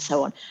Caribbean, and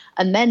so on.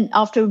 And then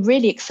after a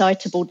really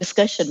excitable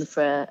discussion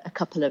for a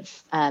couple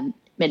of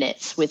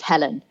minutes with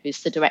Helen,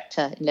 who's the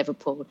director in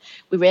Liverpool,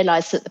 we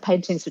realised that the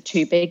paintings were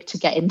too big to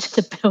get into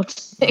the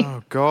building.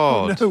 Oh,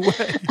 God. No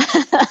way.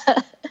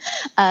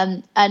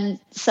 And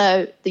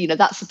so,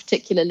 that's a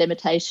particular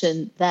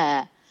limitation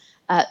there.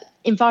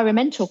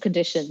 Environmental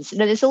conditions.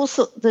 There's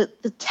also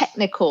the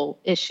technical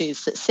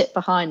issues that sit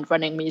behind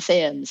running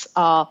museums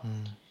are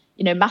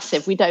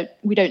massive. We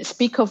don't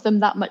speak of them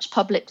that much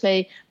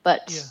publicly,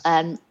 but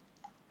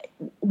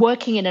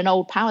working in an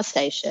old power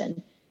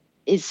station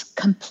is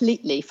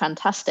completely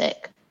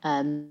fantastic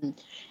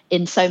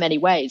in so many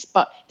ways,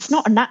 but it's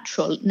not a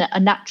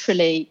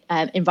naturally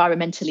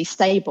environmentally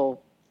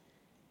stable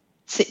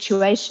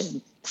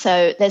situation.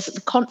 So there's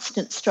a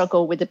constant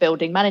struggle with the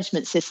building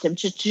management system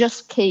to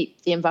just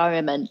keep the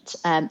environment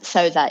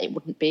so that it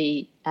wouldn't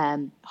be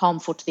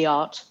harmful to the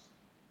art.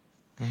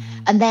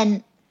 Mm-hmm. And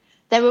then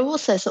there are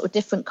also sort of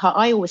different,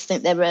 I always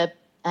think there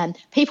are,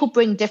 people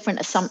bring different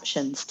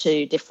assumptions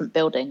to different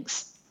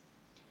buildings.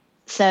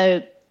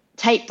 So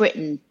Tate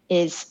Britain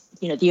is,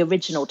 the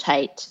original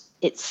Tate.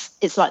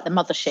 It's like the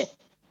mothership.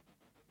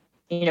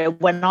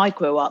 When I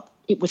grew up,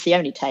 it was the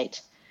only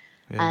Tate.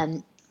 Yeah.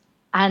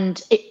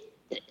 And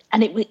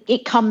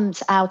it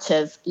comes out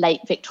of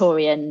late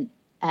Victorian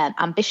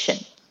ambition.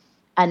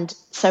 And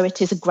so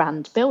it is a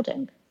grand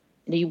building.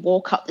 You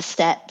walk up the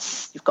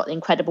steps, you've got the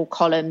incredible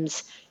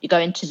columns, you go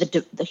into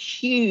the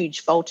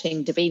huge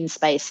vaulting Devine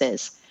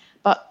spaces,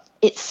 but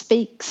it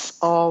speaks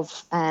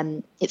of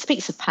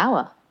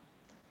power.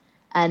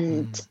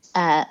 And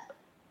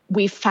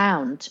we've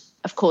found,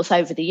 of course,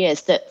 over the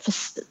years that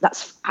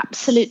that's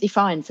absolutely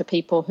fine for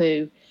people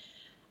who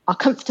are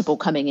comfortable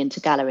coming into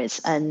galleries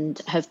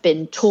and have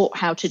been taught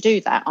how to do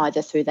that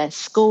either through their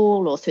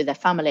school or through their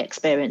family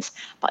experience.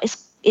 But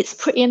it's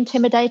pretty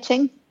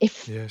intimidating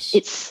if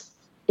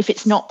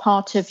it's not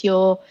part of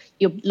your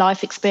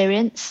life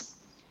experience.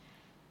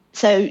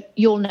 So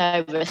you'll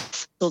know,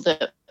 Russell,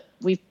 that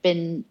we've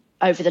been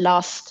over the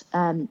last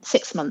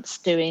 6 months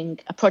doing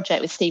a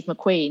project with Steve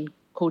McQueen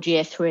called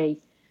Year 3,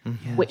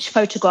 mm-hmm. which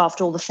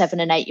photographed all the 7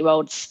 and 8 year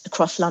olds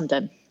across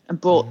London and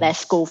brought their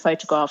school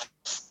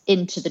photographs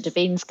into the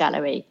Devines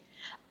Gallery.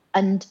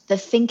 And the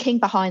thinking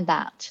behind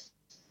that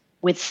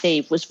with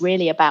Steve was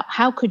really about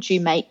how could you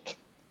make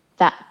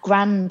that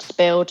grand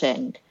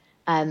building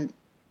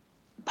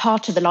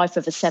part of the life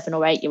of a 7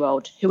 or 8 year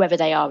old, whoever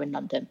they are in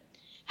London.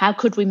 How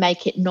could we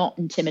make it not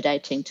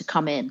intimidating to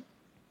come in?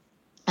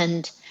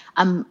 And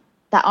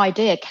that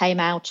idea came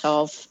out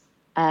of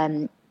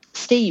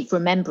Steve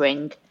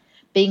remembering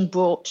being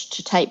brought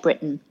to Tate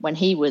Britain when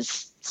he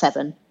was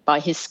 7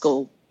 by his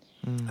school.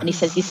 And he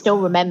says he still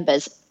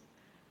remembers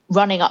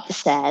running up the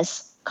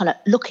stairs, kind of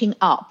looking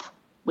up,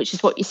 which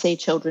is what you see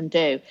children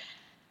do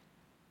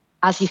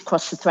as you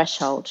cross the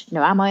threshold.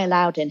 Am I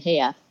allowed in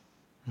here?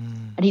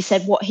 And he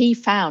said what he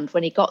found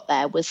when he got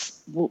there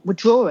were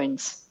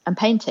drawings and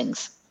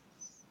paintings.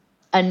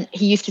 And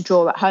he used to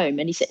draw at home.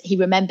 And he said he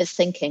remembers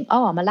thinking,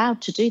 oh, I'm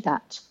allowed to do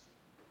that.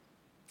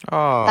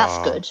 Oh, that's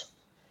good.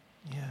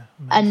 Yeah.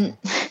 Amazing.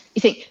 And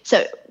you think,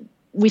 so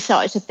we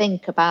started to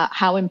think about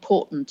how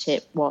important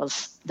it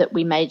was that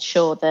we made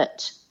sure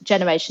that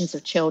generations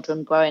of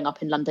children growing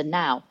up in London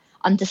now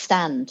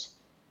understand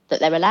that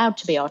they're allowed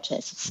to be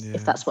artists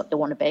if that's what they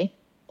want to be,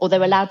 or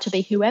they're allowed to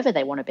be whoever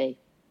they want to be.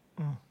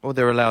 Or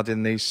they're allowed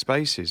in these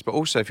spaces. But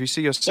also, if you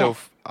see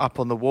yourself up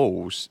on the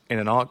walls in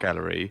an art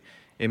gallery,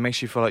 it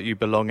makes you feel like you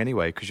belong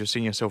anyway because you're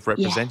seeing yourself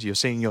represented. You're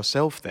seeing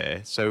yourself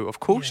there. So, of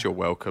course, you're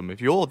welcome.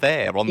 If you're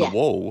there on the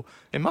wall,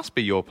 it must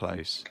be your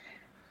place.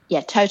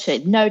 Yeah,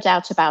 totally. No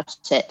doubt about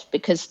it,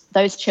 because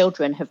those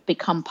children have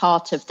become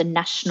part of the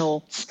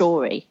national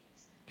story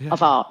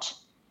of art.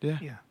 Yeah.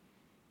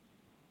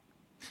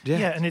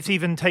 Yeah, and it's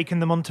even taken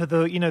them onto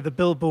the the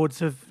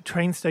billboards of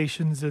train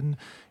stations and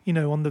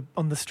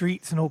on the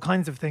streets and all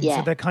kinds of things.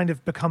 So they're kind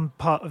of become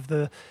part of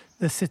the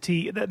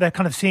city. They're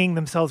kind of seeing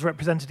themselves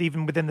represented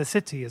even within the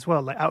city as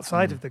well, like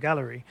outside of the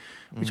gallery,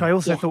 which I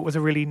also thought was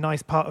a really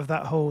nice part of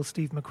that whole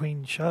Steve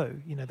McQueen show.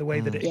 The way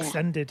that it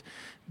extended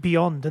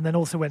beyond and then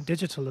also went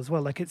digital as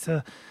well. Like it's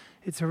a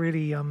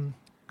really kind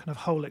of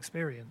whole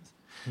experience.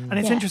 And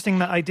it's interesting,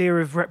 that idea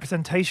of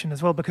representation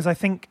as well, because I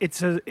think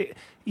it's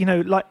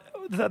like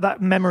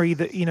that memory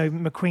that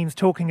McQueen's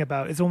talking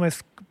about is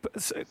almost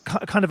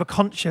kind of a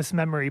conscious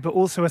memory, but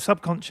also a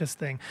subconscious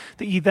thing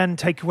that you then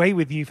take away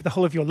with you for the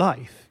whole of your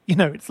life.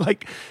 It's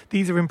like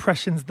these are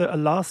impressions that are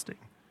lasting.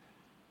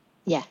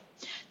 Yeah,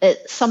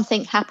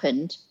 something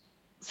happened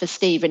for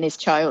Steve in his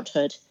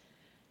childhood,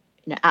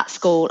 at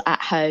school,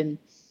 at home,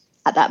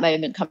 at that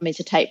moment coming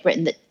to Tate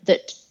Britain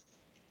that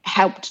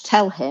helped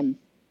tell him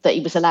that he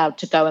was allowed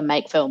to go and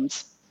make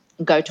films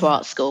and go to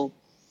art school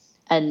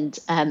and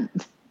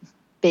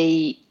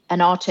be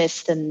an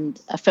artist and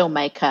a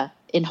filmmaker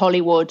in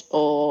Hollywood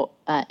or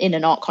in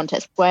an art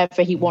contest,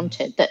 wherever he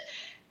wanted, that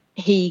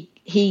he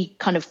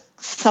kind of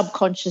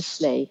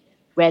subconsciously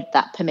read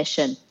that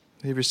permission.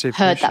 He received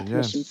heard that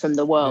permission from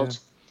the world.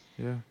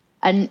 Yeah.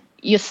 And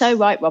you're so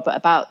right, Robert,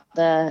 about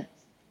the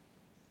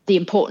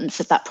importance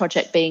of that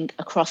project being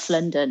across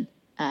London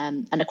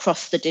and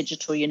across the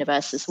digital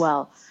universe as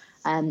well.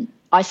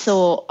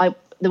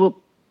 There were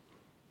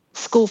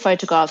school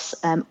photographs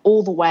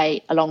all the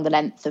way along the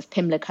length of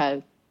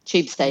Pimlico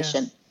tube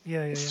station.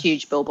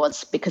 Huge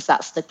billboards, because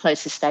that's the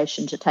closest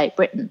station to Tate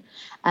Britain.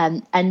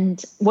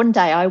 And one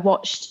day I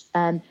watched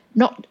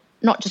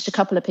not just a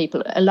couple of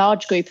people, a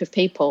large group of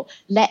people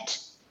let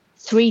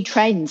 3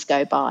 trains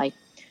go by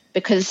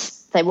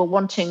because they were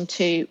wanting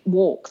to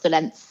walk the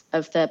length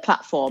of the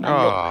platform and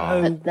look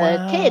at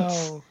the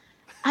kids.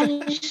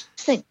 And you just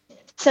think,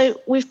 so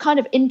we've kind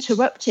of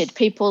interrupted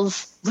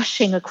people's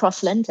rushing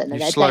across London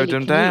and their slowed daily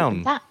them commute. down.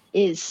 And that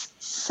is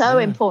so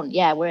important.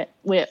 Yeah,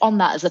 we're on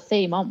that as a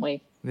theme, aren't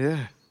we?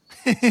 Yeah,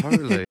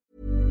 totally.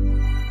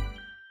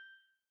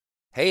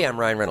 Hey, I'm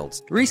Ryan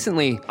Reynolds.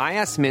 Recently, I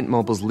asked Mint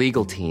Mobile's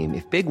legal team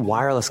if big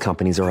wireless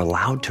companies are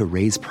allowed to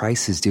raise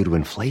prices due to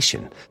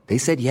inflation. They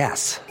said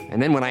yes.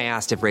 And then when I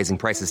asked if raising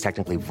prices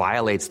technically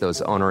violates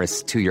those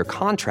onerous 2-year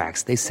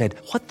contracts, they said,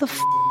 "What the f***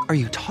 are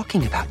you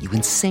talking about, you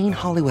insane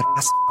Hollywood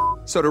ass?"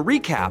 So to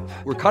recap,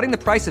 we're cutting the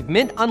price of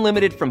Mint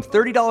Unlimited from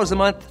 $30 a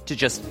month to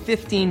just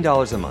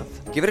 $15 a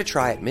month. Give it a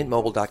try at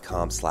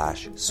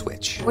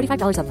mintmobile.com/switch.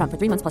 $45 up front for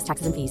 3 months plus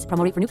taxes and fees.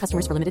 Promo rate for new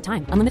customers for limited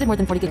time. Unlimited more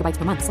than 40 gigabytes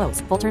per month. Slows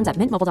full terms at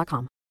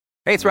mintmobile.com.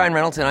 Hey, it's Ryan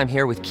Reynolds, and I'm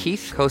here with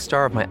Keith,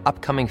 co-star of my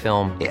upcoming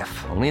film,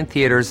 If, only in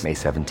theaters May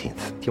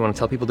 17th. Do you want to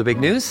tell people the big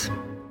news?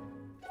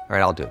 All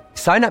right, I'll do it.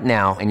 Sign up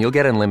now and you'll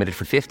get unlimited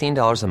for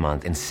 $15 a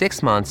month and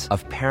 6 months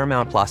of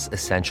Paramount Plus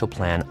Essential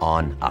Plan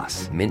on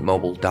us.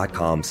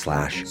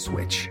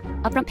 mintmobile.com/switch.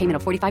 Upfront payment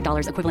of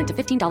 $45 equivalent to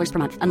 $15 per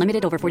month.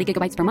 Unlimited over 40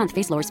 gigabytes per month.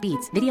 Face lower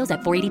speeds. Videos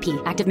at 480p.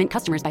 Active Mint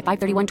customers by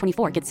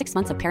 531.24 get 6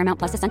 months of Paramount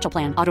Plus Essential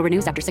Plan. Auto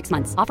renews after 6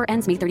 months. Offer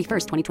ends May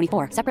 31st,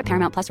 2024. Separate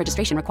Paramount Plus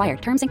registration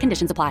required. Terms and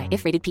conditions apply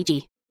if rated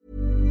PG.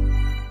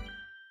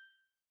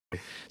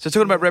 So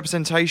talking about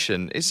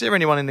representation, is there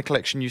anyone in the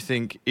collection you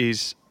think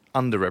is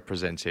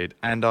underrepresented,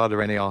 and are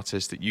there any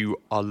artists that you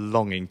are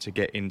longing to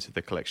get into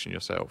the collection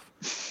yourself?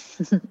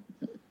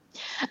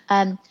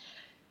 Well,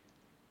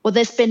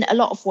 there's been a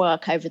lot of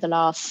work over the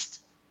last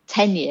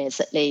 10 years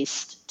at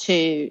least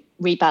to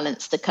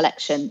rebalance the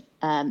collection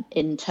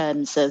in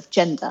terms of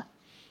gender.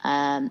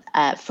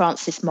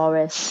 Frances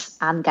Morris,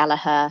 Anne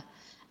Gallagher,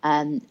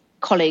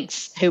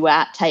 colleagues who were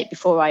at Tate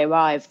before I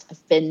arrived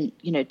have been,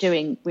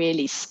 doing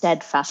really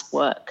steadfast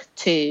work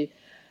to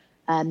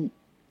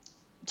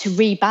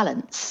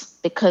rebalance,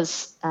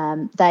 because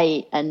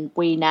they and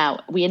we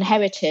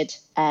inherited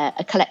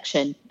a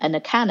collection and a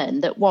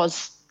canon that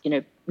was,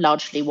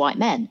 largely white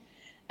men,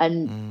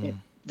 and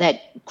they're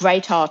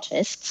great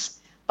artists,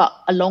 but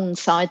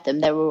alongside them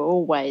there were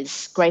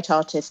always great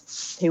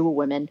artists who were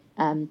women,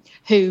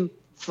 who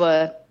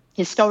for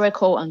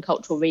historical and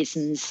cultural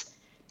reasons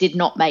did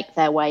not make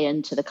their way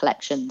into the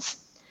collections.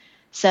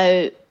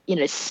 So,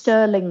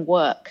 sterling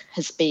work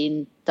has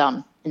been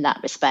done in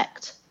that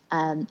respect.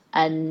 And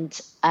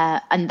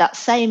that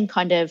same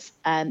kind of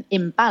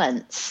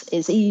imbalance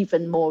is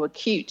even more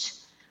acute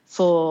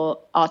for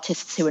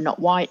artists who are not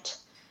white,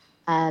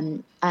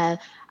 and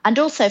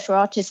also for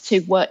artists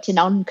who worked in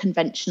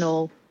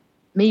unconventional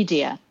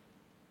media.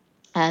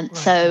 Right.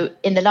 So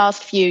in the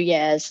last few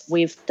years,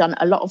 we've done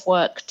a lot of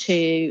work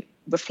to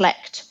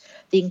reflect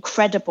the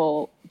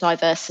incredible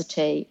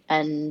diversity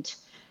and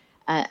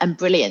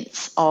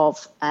brilliance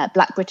of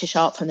Black British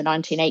art from the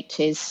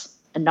 1980s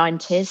and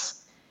 90s.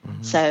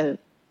 Mm-hmm. So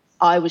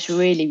I was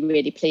really,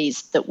 really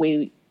pleased that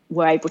we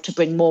were able to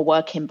bring more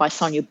work in by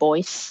Sonia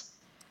Boyce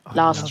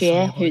last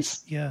year. Who's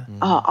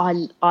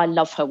I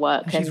love her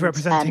work. And she's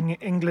representing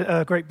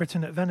England, Great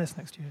Britain at Venice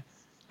next year.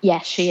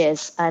 Yes, she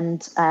is.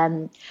 And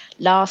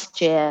last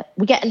year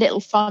we get a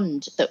little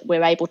fund that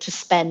we're able to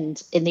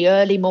spend in the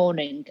early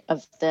morning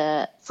of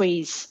the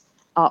Frieze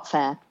Art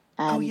Fair.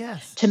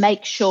 To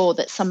make sure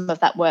that some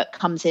of that work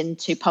comes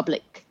into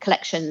public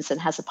collections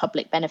and has a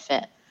public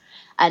benefit.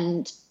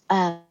 And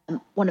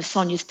one of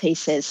Sonia's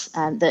pieces,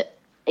 that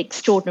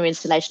extraordinary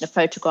installation of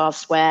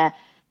photographs where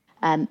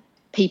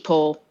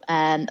people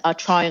are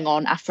trying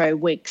on Afro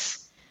wigs,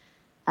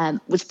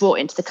 was brought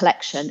into the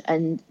collection.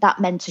 And that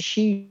meant a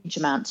huge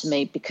amount to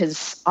me,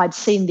 because I'd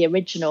seen the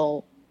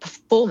original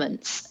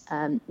performance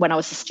when I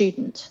was a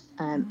student.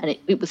 And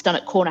it was done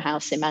at Corner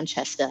House in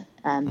Manchester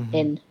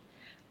in,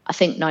 I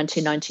think,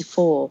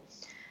 1994.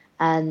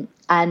 And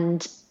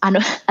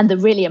the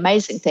really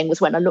amazing thing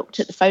was when I looked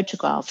at the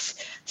photographs,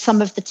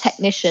 some of the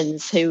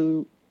technicians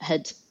who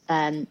had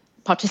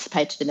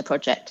participated in the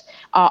project,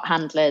 art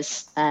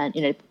handlers,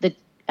 the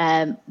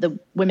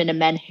women and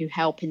men who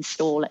help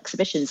install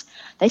exhibitions,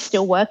 they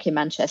still work in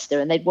Manchester,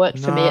 and they'd worked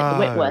for me at the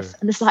Whitworth.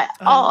 And it's like,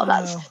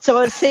 so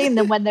I was seeing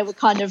them when they were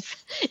kind of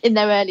in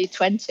their early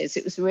 20s.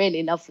 It was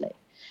really lovely.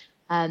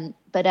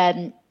 But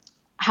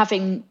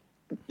having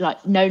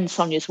known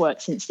Sonia's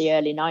work since the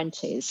early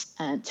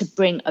 90s, to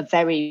bring a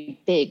very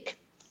big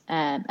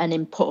and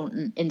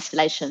important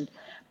installation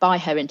by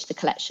her into the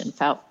collection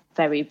felt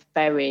very,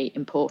 very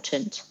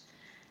important.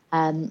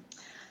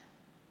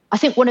 I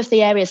think one of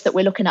the areas that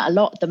we're looking at a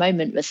lot at the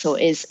moment, Russell,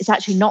 is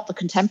actually not the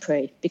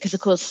contemporary, because,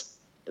 of course,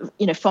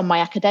 from my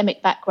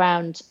academic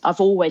background, I've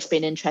always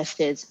been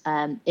interested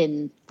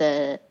in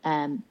the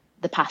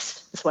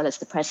past as well as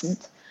the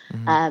present.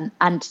 Mm-hmm.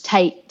 And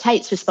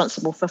Tate's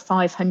responsible for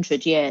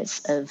 500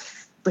 years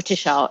of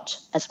British art,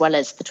 as well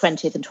as the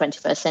 20th and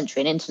 21st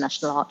century in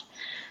international art.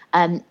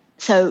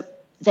 So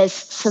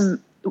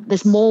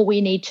there's more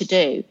we need to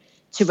do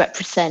to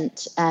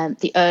represent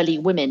the early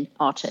women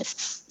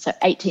artists, so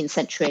 18th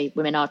century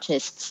women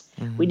artists.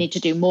 Mm-hmm. We need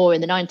to do more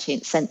in the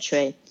 19th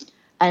century.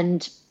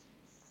 And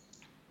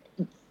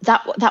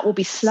that will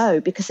be slow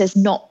because there's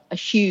not a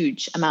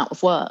huge amount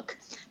of work.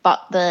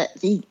 But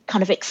the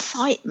kind of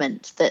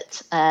excitement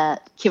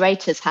that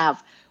curators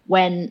have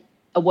when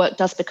a work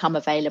does become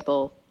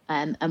available,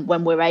 and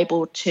when we're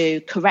able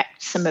to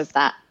correct some of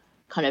that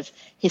kind of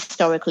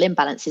historical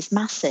imbalance is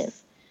massive.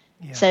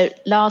 Yeah. So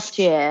last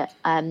year,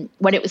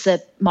 when it was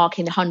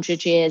marking the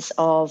 100 years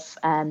of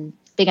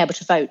being able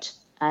to vote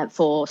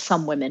for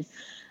some women,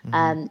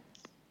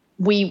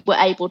 we were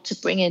able to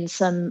bring in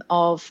some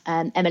of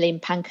Emmeline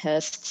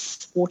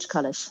Pankhurst's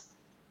watercolours.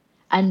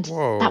 And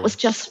that was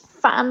just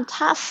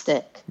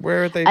fantastic.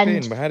 Where had they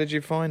been? How did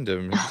you find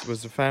them?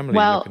 Was the family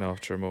looking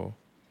after them all?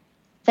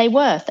 They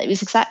were. It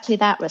was exactly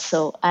that,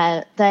 Russell.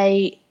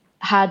 They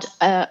had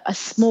a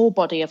small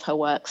body of her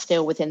work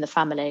still within the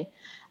family,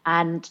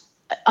 and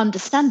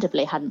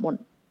understandably hadn't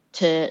wanted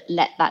to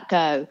let that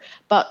go.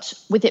 But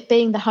with it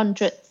being the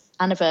 100th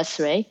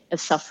anniversary of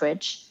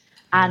suffrage,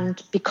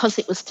 and because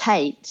it was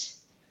Tate,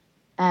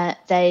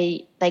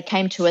 they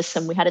came to us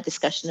and we had a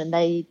discussion, and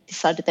they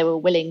decided they were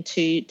willing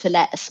to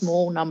let a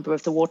small number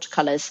of the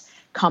watercolours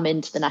come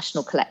into the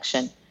national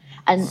collection.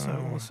 And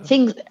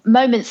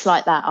moments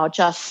like that are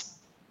just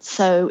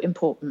so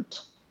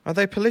important. Are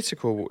they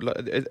political?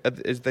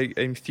 Is they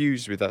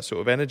infused with that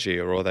sort of energy,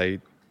 or are they,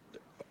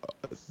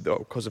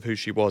 because of who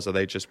she was, are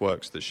they just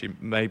works that she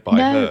made by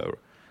her?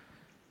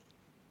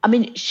 I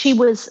mean, she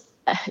was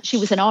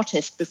an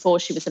artist before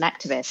she was an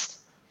activist,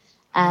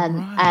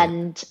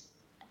 and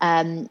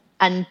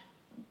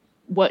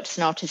worked as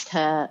an artist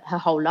her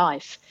whole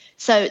life.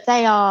 So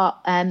they are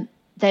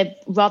they're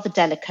rather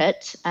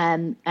delicate,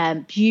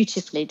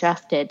 beautifully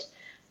drafted,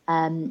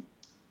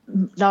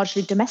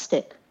 largely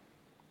domestic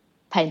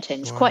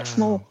paintings, quite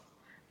small,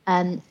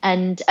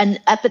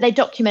 but they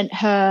document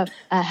her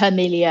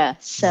milieu.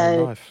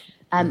 So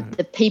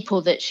the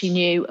people that she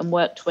knew and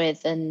worked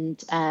with,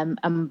 and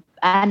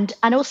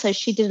also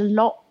she did a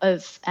lot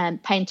of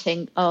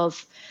painting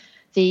of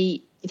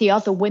the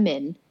other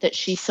women that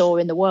she saw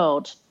in the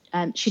world.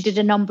 She did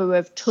a number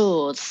of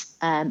tours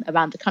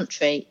around the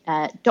country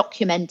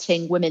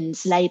documenting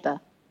women's labour.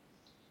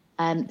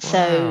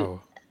 So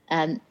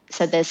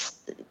there's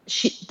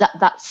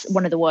that's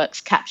one of the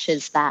works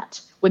captures that,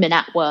 women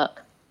at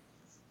work.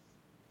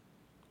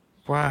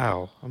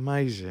 Wow,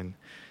 amazing.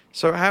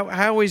 So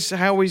how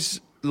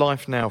is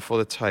life now for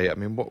the Tate? I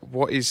mean,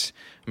 what is?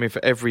 I mean,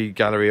 for every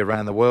gallery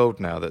around the world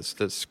now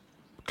that's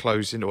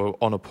closing or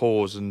on a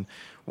pause, and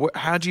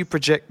how do you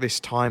project this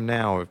time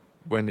now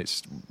when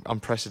it's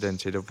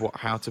unprecedented?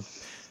 How to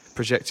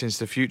project into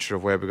the future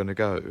of where we're going to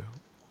go?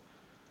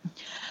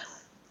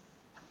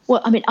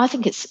 Well, I mean, I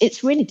think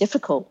it's really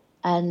difficult,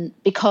 and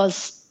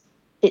because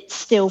it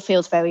still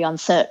feels very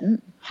uncertain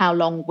how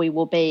long we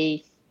will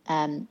be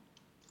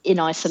in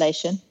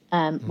isolation,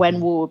 when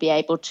we will be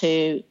able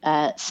to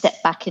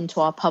step back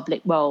into our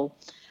public role.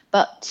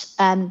 But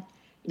on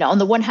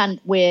the one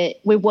hand, we're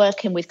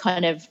working with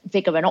kind of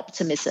vigor and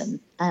optimism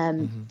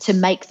to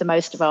make the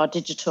most of our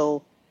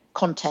digital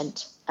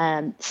content.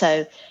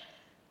 So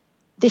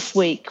this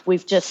week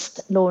we've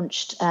just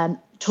launched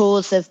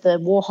tours of the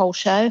Warhol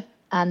show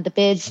and the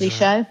Beardsley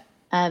show,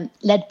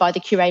 led by the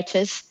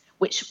curators,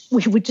 which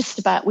we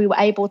were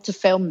able to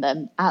film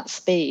them at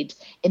speed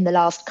in the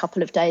last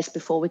couple of days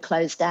before we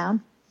closed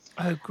down.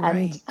 Oh,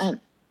 great.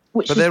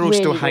 But they're all really,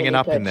 still hanging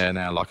up in there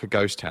now, like a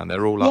ghost town.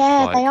 They're all up.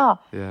 Yeah, they are.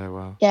 Yeah,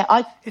 wow.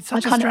 Yeah, it's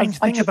such a strange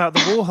thing about the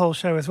Warhol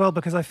show as well,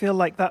 because I feel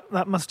like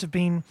that must have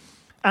been,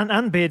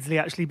 and Beardsley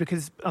actually,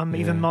 because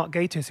even Mark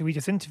Gatiss, who we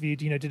just interviewed,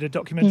 did a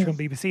documentary on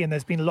BBC, and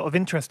there's been a lot of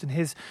interest in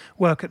his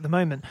work at the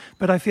moment.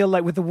 But I feel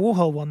like with the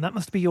Warhol one, that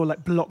must be your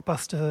like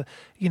blockbuster,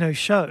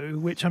 show,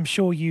 which I'm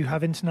sure you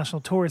have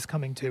international tourists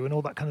coming to and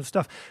all that kind of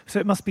stuff. So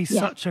it must be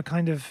such a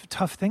kind of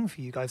tough thing for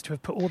you guys to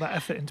have put all that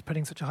effort into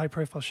putting such a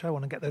high-profile show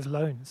on and get those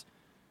loans.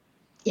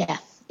 Yeah,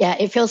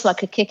 it feels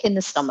like a kick in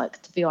the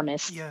stomach, to be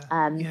honest. Yeah.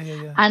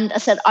 And I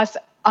said,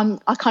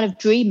 I kind of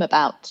dream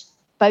about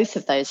both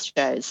of those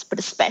shows, but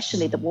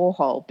especially the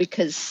Warhol,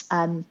 because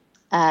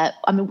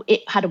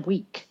it had a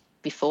week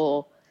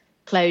before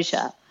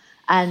closure,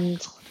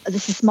 and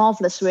there's this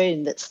marvelous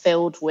room that's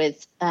filled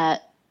with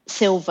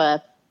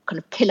silver kind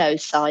of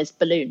pillow-sized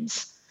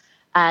balloons,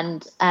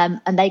 and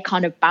they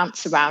kind of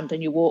bounce around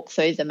and you walk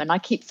through them, and I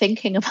keep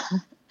thinking about.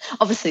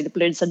 Obviously, the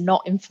balloons are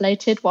not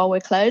inflated while we're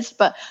closed,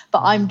 but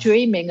I'm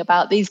dreaming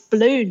about these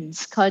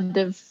balloons kind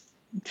of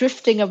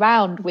drifting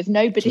around with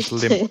nobody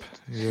to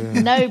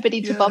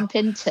bump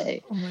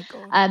into. Oh my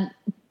God.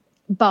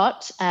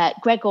 But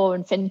Gregor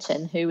and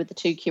Fintan, who were the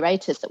two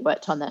curators that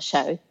worked on that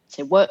show,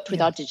 so worked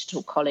with our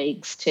digital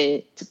colleagues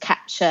to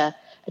capture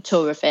a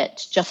tour of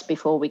it just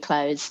before we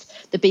closed.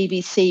 The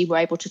BBC were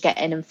able to get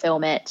in and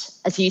film it.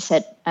 As you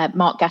said,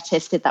 Mark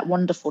Gatiss did that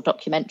wonderful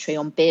documentary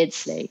on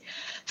Beardsley.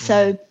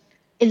 So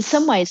in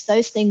some ways,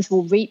 those things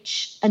will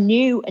reach a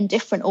new and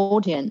different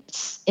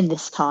audience in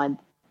this time,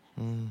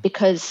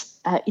 because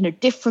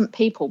different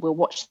people will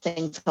watch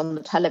things on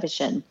the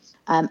television,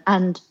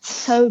 and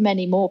so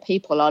many more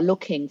people are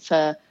looking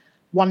for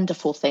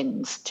wonderful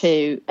things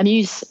to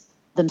amuse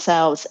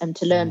themselves and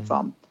to learn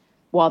from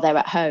while they're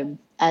at home.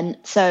 And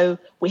so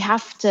we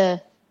have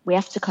to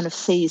kind of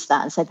seize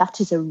that and say that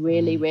is a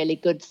really, really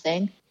good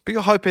thing. But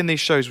you're hoping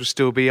these shows will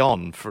still be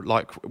on for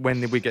like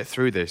when we get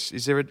through this.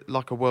 Is there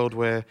a world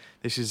where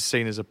this is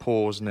seen as a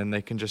pause and then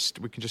we can just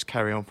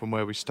carry on from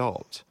where we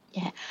stopped?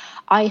 Yeah,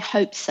 I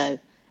hope so.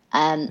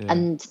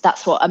 And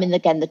that's what, I mean,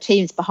 again, the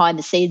teams behind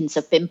the scenes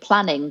have been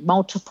planning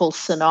multiple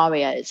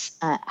scenarios,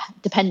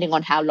 depending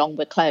on how long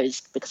we're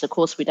closed, because of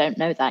course we don't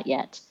know that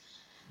yet.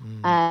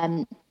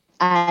 I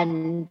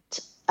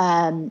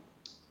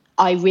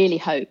really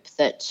hope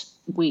that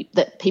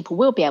people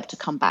will be able to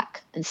come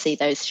back and see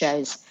those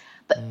shows,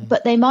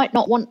 but they might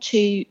not want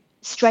to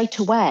straight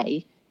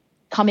away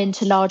come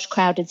into large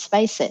crowded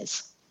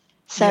spaces.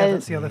 So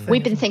that's the other thing,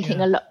 we've been thinking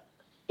a lot,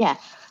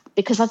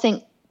 because I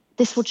think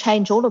this will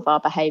change all of our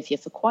behaviour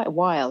for quite a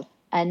while.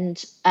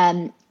 And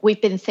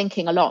we've been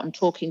thinking a lot and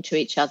talking to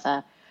each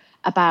other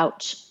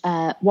about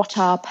what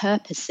our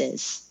purpose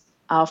is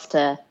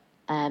after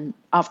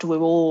we're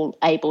all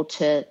able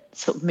to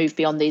sort of move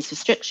beyond these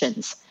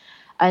restrictions.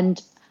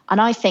 And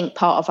I think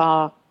part of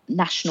our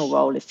national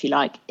role, if you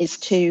like, is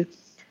to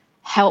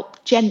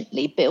help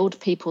gently build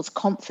people's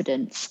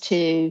confidence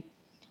to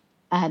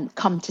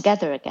come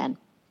together again.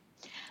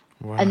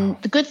 Wow. And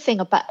the good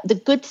thing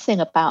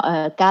about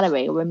a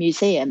gallery or a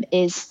museum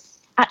is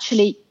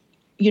actually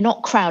you're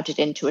not crowded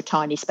into a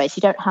tiny space.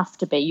 You don't have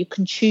to be. You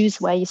can choose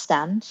where you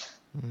stand.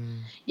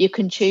 You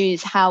can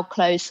choose how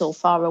close or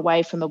far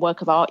away from a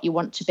work of art you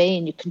want to be,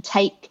 and you can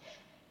take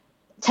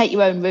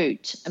your own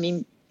route. I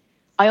mean,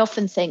 I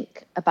often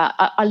think about,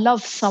 I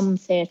love some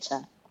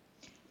theatre,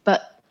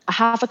 but I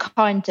have a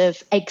kind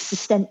of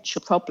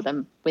existential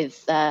problem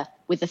with the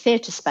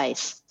theatre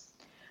space,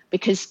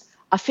 because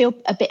I feel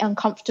a bit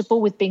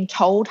uncomfortable with being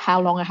told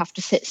how long I have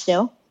to sit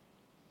still.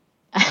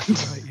 And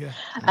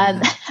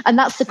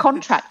that's the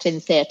contract in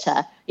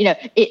theatre. You know,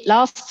 it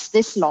lasts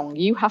this long.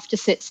 You have to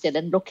sit still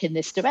and look in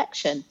this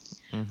direction.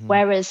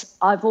 Whereas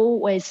I've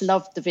always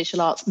loved the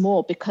visual arts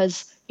more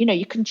because, you know,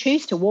 you can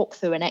choose to walk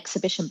through an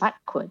exhibition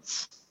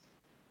backwards.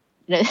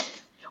 You know,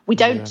 we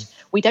don't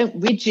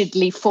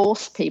rigidly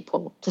force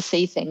people to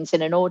see things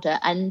in an order,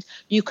 and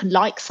you can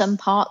like some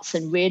parts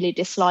and really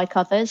dislike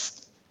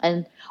others.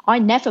 And I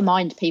never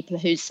mind people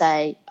who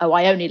say, oh,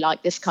 I only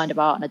like this kind of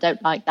art and I don't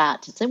like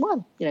that. And say,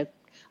 well, you know,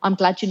 I'm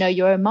glad you know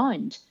your own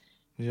mind.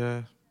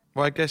 Yeah.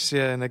 Well, I guess,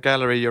 in a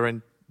gallery, you're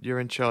in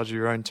charge of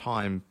your own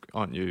time,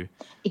 aren't you?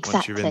 Exactly.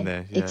 Once you're in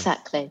there. Yeah.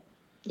 Exactly.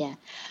 Yeah.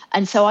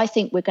 And so I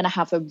think we're going to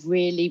have a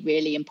really,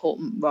 really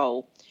important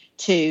role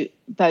to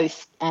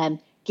both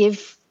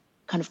give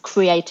kind of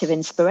creative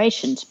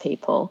inspiration to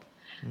people,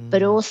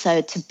 but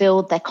also to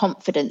build their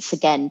confidence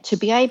again, to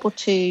be able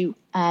to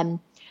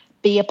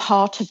be a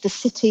part of the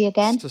city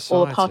again,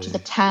 or a part of the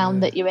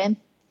town that you're in.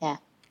 Yeah.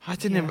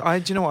 Do you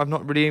know what? I've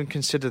not really even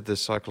considered the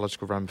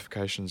psychological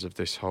ramifications of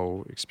this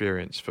whole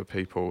experience for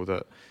people,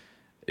 that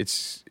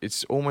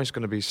it's almost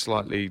going to be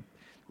slightly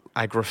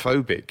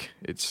agoraphobic.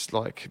 It's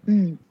like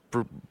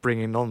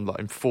bringing on like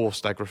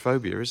enforced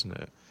agoraphobia, isn't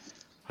it?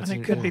 And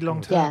it could be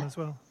long term as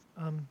well.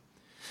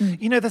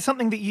 You know, there's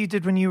something that you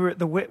did when you were at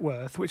the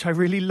Whitworth, which I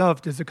really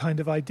loved as a kind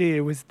of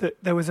idea, was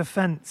that there was a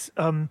fence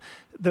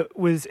that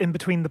was in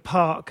between the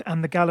park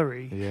and the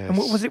gallery. Yes. And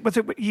was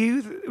it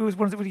you?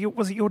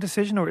 Was it your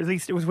decision, or at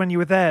least it was when you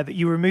were there that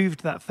you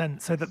removed that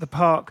fence so that the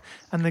park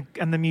and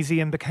the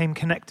museum became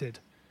connected?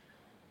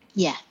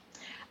 Yeah.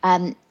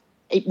 I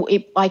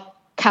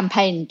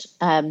campaigned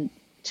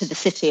to the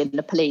city and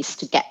the police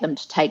to get them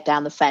to take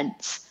down the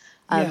fence,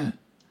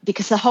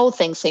 because the whole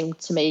thing seemed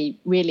to me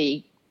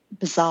really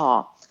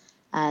bizarre.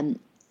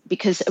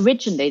 Because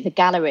originally the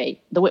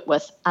gallery, the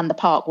Whitworth and the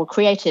park were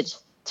created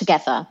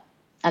together,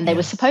 and they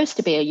were supposed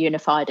to be a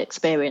unified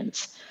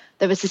experience.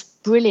 There was this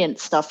brilliant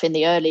stuff in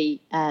the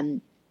early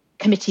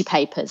committee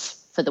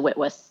papers for the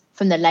Whitworth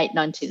from the late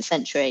 19th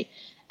century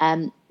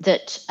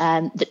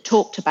that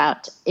talked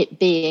about it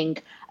being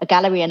a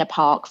gallery and a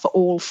park for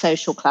all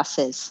social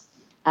classes.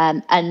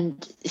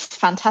 And this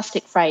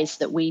fantastic phrase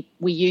that we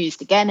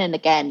used again and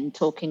again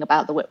talking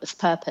about the Whitworth's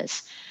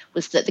purpose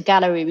was that the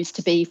gallery was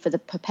to be for the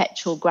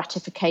perpetual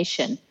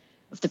gratification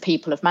of the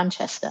people of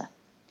Manchester.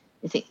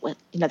 You think, well,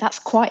 you know, that's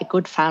quite a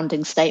good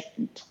founding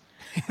statement.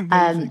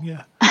 Amazing,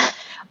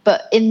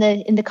 But in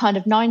the kind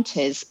of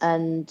 90s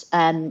and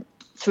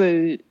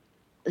through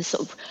the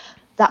sort of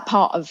that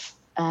part of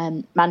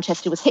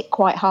Manchester was hit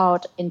quite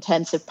hard in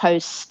terms of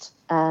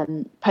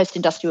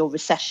post-industrial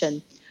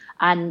recession,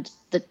 and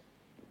the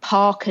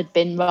park had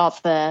been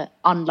rather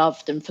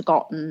unloved and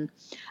forgotten.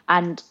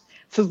 And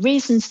for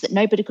reasons that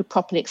nobody could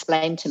properly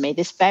explain to me,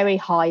 this very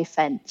high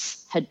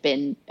fence had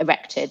been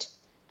erected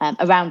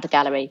around the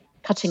gallery,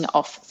 cutting it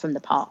off from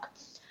the park.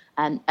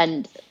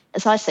 And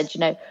as I said, you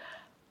know,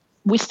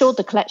 we stored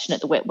the collection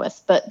at the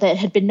Whitworth, but there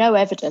had been no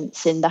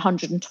evidence in the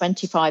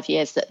 125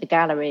 years that the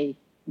gallery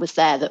was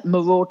there that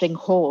marauding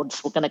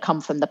hordes were going to come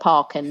from the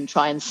park and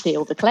try and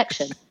steal the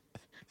collection.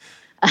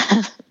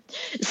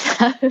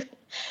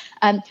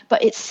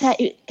 But it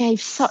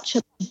gave such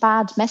a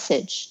bad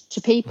message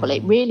to people.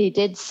 It really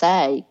did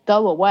say,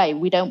 go away,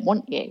 we don't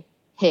want you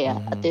here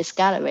at this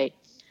gallery.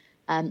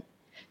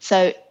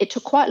 So it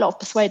took quite a lot of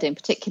persuading,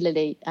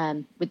 particularly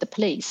with the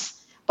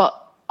police. But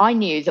I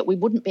knew that we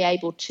wouldn't be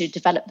able to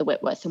develop the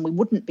Whitworth, and we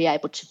wouldn't be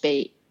able to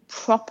be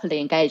properly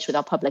engaged with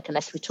our public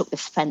unless we took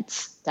this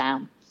fence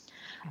down.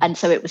 And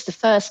so it was the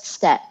first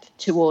step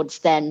towards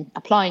then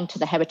applying to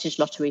the Heritage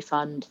Lottery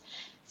Fund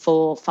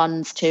for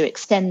funds to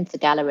extend the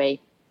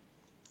gallery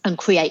and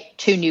create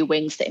 2 new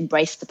wings that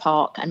embraced the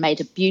park and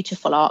made a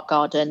beautiful art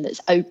garden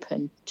that's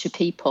open to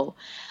people.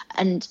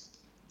 And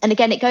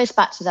again, it goes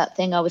back to that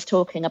thing I was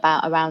talking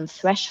about around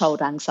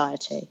threshold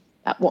anxiety,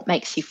 about what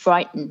makes you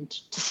frightened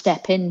to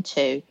step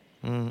into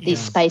these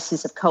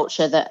spaces of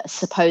culture that are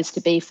supposed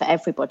to be for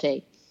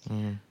everybody.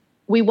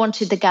 We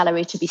wanted the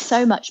gallery to be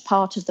so much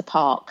part of the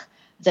park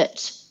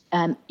that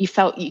you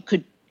felt you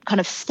could kind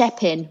of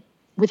step in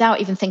without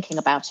even thinking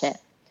about it.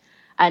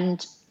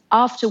 And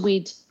after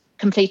we'd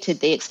completed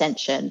the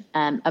extension,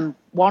 and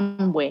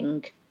one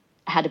wing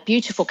had a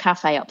beautiful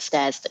cafe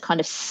upstairs that kind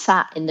of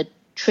sat in the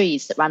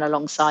trees that ran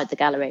alongside the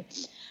gallery.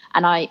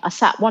 And I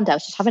sat one day, I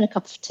was just having a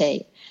cup of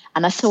tea,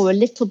 and I saw a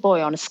little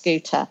boy on a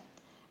scooter,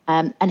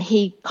 and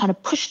he kind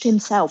of pushed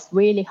himself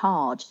really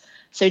hard.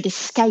 So he'd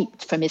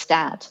escaped from his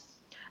dad.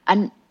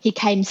 And he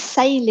came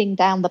sailing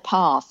down the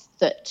path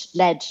that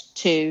led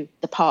to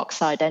the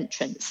parkside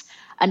entrance.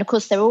 And of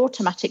course, there are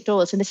automatic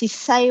doors. And as he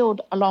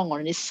sailed along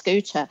on his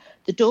scooter,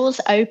 the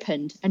doors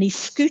opened and he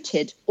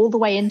scooted all the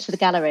way into the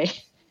gallery.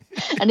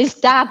 And his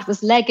dad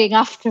was legging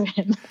after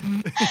him.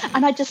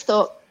 And I just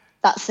thought,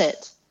 that's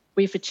it.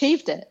 We've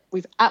achieved it.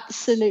 We've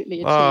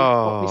absolutely achieved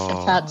what we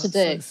set out to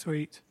do. So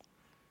sweet.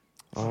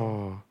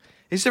 Oh.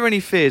 Is there any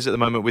fears at the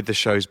moment with the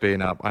shows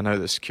being up? I know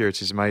that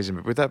security is amazing,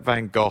 but with that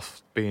Van Gogh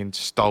being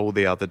stole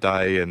the other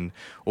day and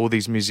all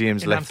these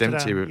museums left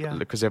empty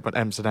because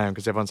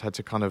everyone's had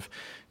to kind of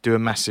do a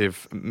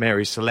massive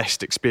Mary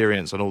Celeste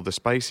experience on all the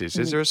spaces.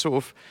 Is there a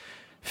sort of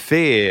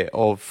fear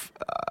of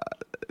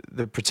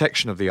the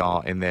protection of the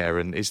art in there,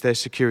 and is there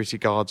security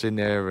guards in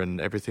there and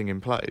everything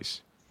in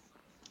place?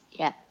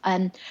 Yeah,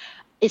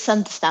 it's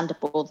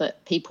understandable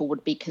that people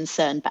would be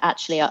concerned, but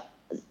actually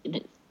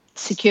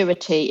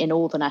security in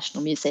all the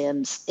national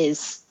museums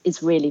is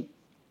really,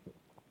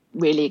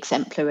 really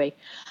exemplary.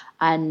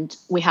 And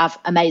we have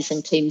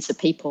amazing teams of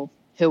people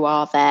who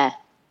are there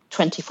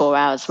 24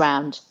 hours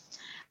round.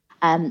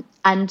 And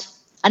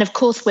of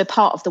course, we're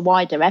part of the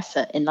wider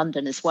effort in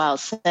London as well.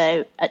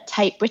 So at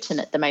Tate Britain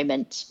at the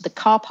moment, the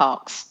car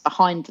parks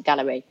behind the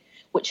gallery,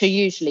 which are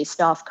usually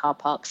staff car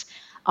parks,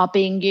 are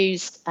being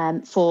used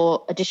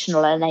for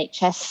additional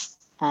NHS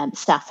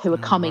staff who are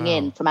coming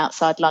in from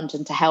outside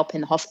London to help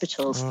in the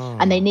hospitals.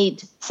 And they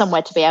need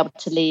somewhere to be able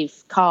to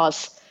leave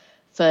cars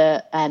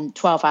for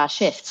 12-hour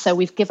shifts. So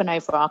we've given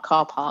over our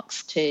car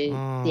parks to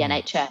the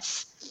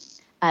NHS,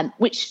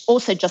 which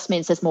also just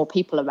means there's more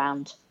people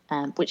around,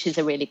 which is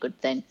a really good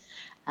thing.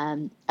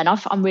 And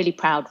I'm really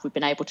proud we've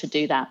been able to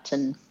do that.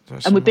 And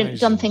we've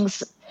done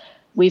things.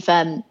 We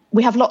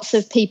have lots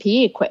of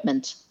PPE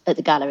equipment at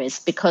the galleries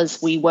because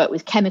we work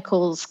with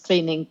chemicals,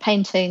 cleaning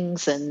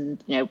paintings,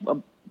 and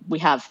we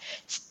have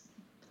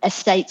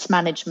estates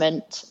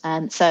management,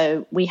 and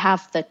so we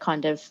have the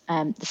kind of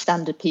the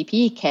standard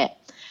PPE kit.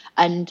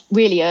 And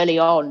really early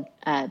on,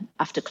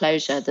 after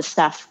closure, the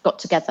staff got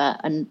together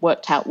and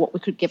worked out what we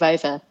could give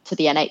over to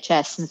the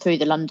NHS, and through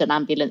the London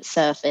Ambulance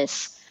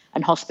Service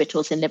and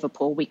hospitals in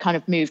Liverpool, we kind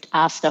of moved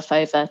our stuff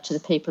over to the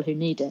people who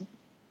need it.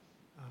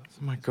 Oh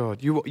my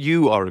God,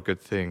 you are a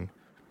good thing,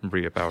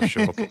 Maria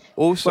Balshaw.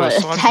 Also,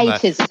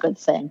 Tate is a good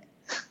thing.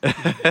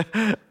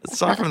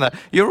 Aside from that,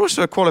 you're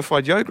also a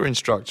qualified yoga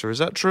instructor. Is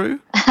that true?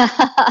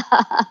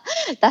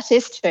 That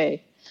is true.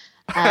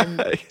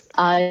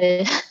 I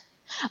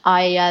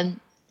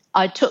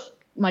took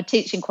my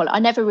teaching quality. I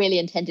never really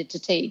intended to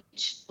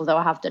teach, although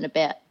I have done a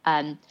bit,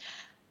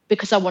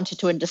 because I wanted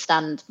to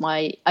understand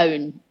my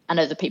own and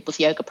other people's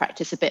yoga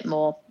practice a bit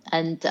more.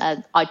 And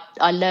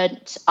I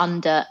learnt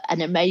under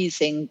an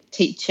amazing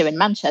teacher in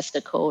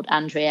Manchester called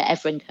Andrea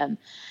Everingham.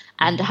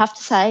 And I have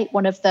to say,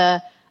 one of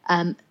the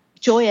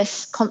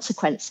joyous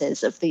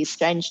consequences of these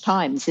strange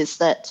times is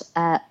that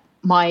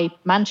my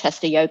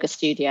Manchester yoga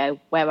studio,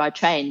 where I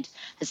trained,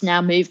 has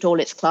now moved all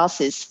its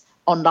classes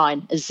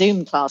online as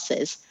Zoom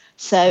classes.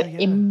 So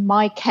in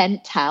my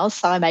Kent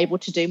house, I'm able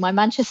to do my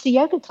Manchester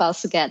yoga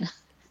class again.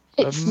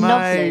 It's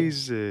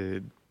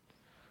amazing.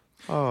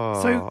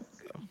 Oh. So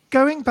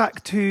going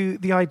back to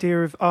the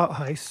idea of art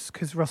heists,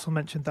 because Russell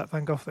mentioned that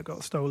Van Gogh that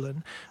got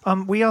stolen,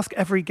 we ask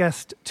every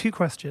guest 2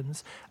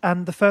 questions.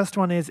 And the first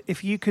one is,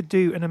 if you could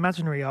do an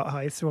imaginary art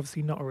heist, so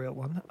obviously not a real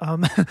one,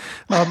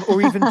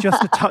 or even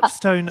just a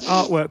touchstone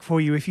artwork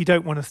for you if you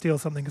don't want to steal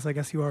something, because I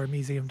guess you are a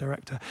museum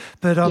director.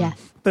 But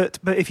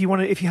but if you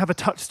have a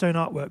touchstone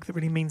artwork that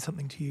really means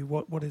something to you,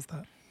 what is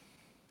that?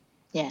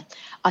 Yeah,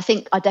 I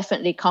think I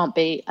definitely can't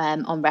be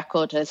on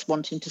record as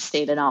wanting to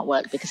steal an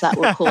artwork, because that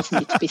will cause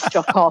me to be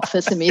struck off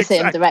as a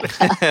museum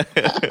director.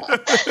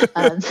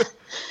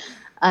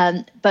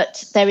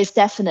 But there is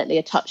definitely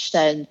a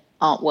touchstone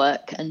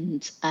artwork.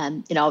 And,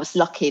 I was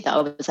lucky that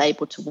I was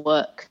able to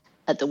work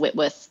at the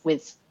Whitworth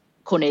with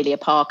Cornelia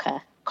Parker,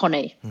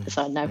 Connie, as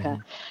I know her,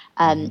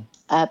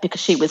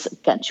 because she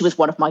was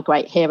one of my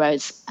great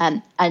heroes.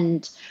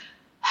 And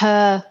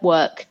her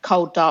work,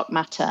 Cold Dark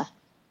Matter,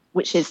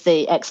 which is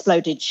the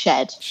exploded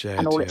shed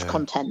and all its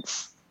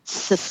contents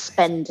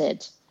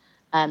suspended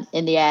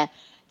in the air.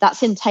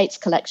 That's in Tate's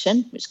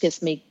collection, which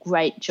gives me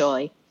great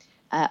joy.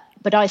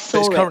 But I saw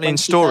it's currently in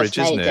storage,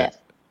 isn't it?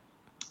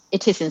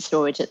 It is in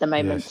storage at the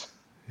moment.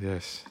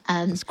 Yes.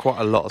 It's quite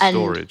a lot of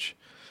storage.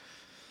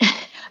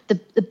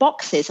 The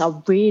boxes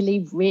are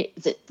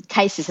the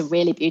cases are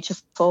really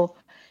beautiful.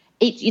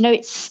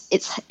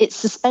 It's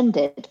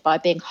suspended by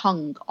being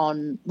hung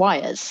on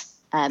wires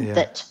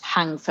that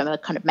hang from a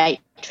kind of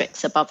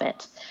matrix above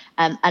it,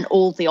 and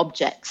all the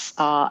objects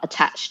are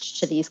attached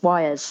to these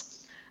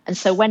wires. And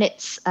so when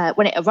it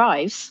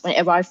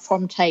arrived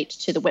from Tate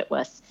to the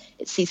Whitworth,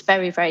 it's these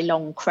very, very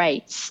long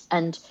crates,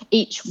 and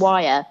each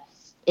wire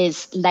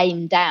is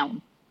lain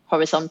down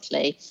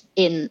horizontally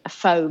in a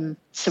foam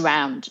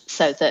surround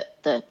so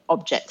that the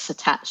objects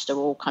attached are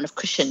all kind of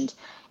cushioned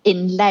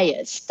in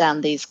layers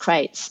down these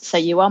crates. So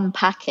you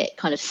unpack it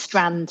kind of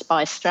strand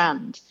by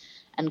strand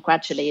and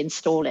gradually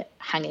install it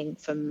hanging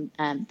from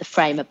the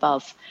frame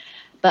above.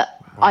 But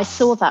I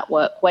saw that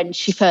work when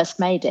she first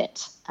made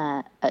it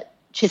at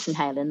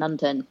Chisenhale in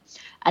London.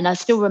 And I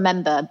still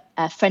remember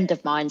a friend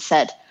of mine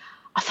said,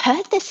 I've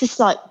heard this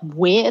is like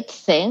weird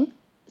thing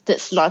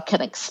that's like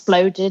an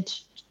exploded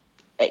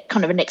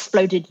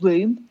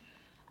room.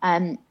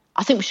 I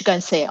think we should go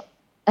and see it.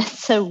 And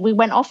so we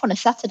went off on a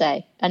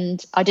Saturday,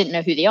 and I didn't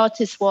know who the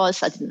artist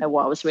was. I didn't know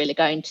what I was really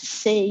going to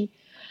see.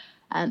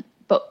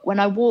 But when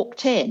I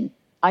walked in,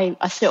 I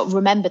sort of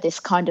remember this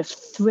kind of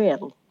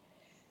thrill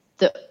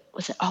that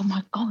was, oh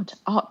my God,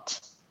 art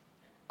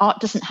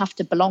doesn't have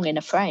to belong in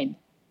a frame.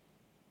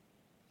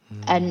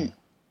 And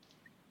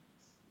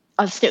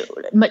I've still,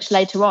 much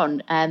later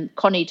on,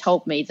 Connie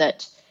told me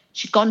that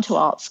she'd gone to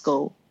art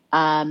school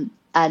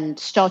and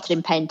started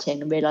in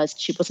painting and realised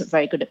she wasn't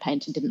very good at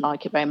painting, didn't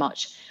like it very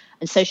much.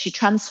 And so she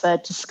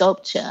transferred to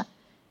sculpture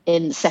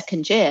in the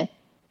second year.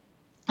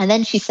 And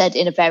then she said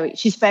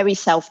she's very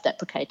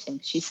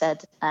self-deprecating. She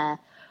said,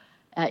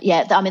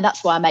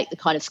 that's why I make the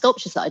kind of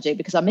sculptures that I do,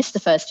 because I missed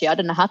the first year. I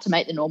didn't know how to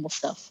make the normal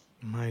stuff.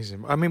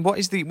 Amazing. I mean, what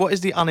is the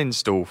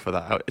uninstall for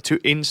that? To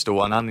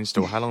install and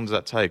uninstall, how long does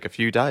that take? A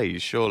few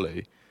days,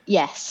 surely?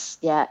 Yes,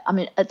 yeah. I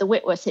mean, at the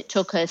Whitworth, it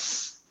took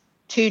us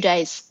 2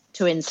 days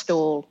to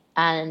install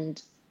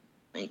and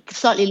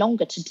slightly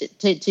longer to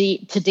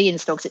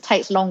deinstall, because it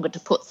takes longer to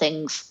put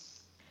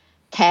things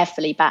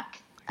carefully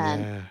back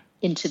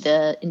into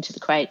the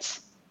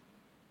crates.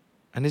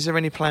 And is there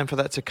any plan for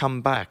that to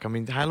come back? I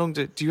mean, how long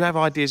do you have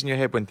ideas in your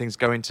head when things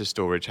go into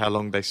storage, how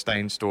long they stay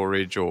in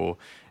storage, or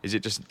is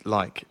it just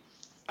like,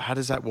 how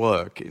does that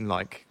work in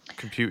like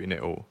computing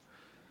it all?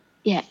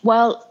 Yeah,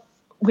 well,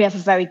 we have a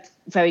very,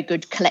 very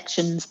good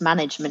collections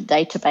management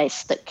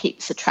database that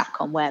keeps a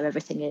track on where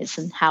everything is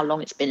and how long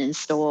it's been in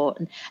store.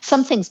 And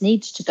some things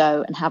need to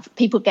go and have,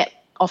 people get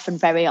often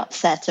very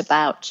upset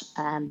about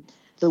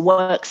the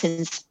works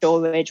in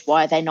storage,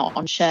 why are they not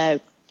on show?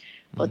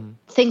 But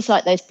things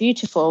like those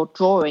beautiful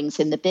drawings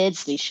in the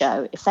Beardsley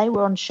show, if they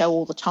were on show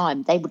all the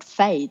time, they would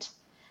fade.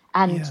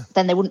 And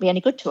then they wouldn't be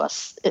any good to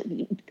us.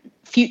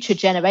 Future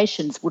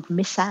generations would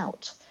miss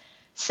out.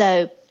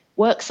 So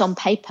works on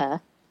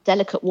paper,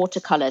 delicate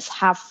watercolours,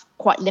 have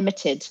quite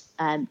limited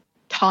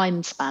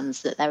time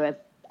spans that they're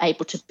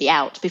able to be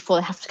out before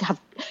they have to have.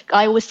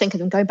 I always think of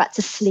them going back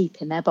to sleep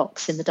in their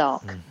box in the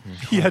dark.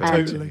 Yeah,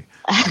 totally.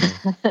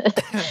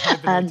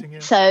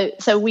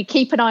 So we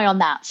keep an eye on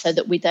that so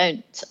that we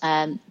don't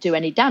do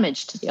any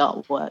damage to the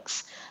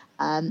artworks.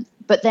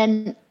 But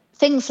then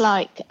things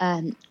like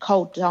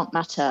Cold Dark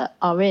Matter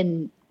are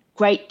in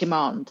great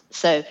demand.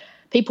 So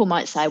people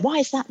might say, why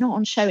is that not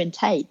on show in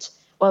Tate?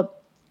 Well,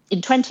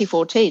 in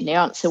 2014, the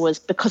answer was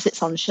because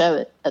it's on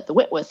show at the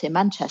Whitworth in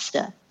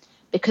Manchester,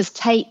 because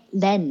Tate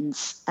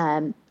lends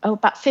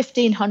about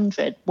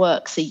 1,500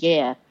 works a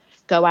year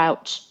go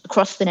out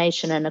across the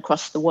nation and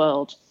across the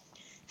world.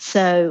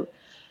 So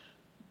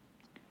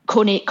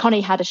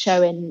Connie had a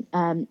show in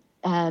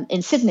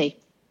Sydney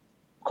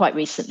quite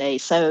recently.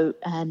 So,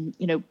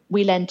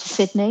 we lend to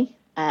Sydney.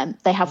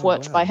 They have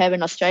works by her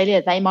in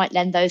Australia. They might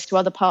lend those to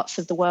other parts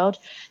of the world.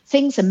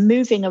 Things are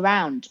moving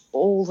around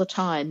all the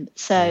time.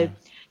 So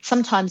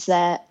sometimes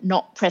they're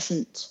not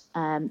present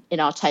in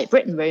our Tate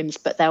Britain rooms,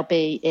 but they'll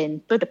be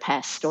in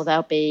Budapest or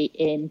they'll be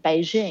in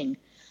Beijing.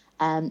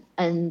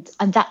 And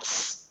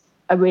that's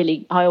I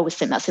always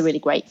think that's a really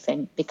great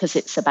thing, because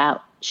it's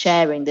about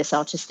sharing this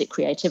artistic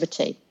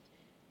creativity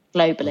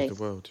globally.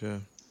 The world,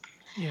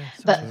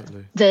 but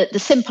the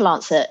simple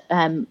answer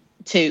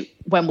to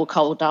when will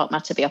Cold Dark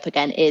Matter be up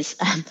again is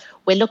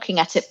we're looking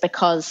at it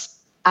because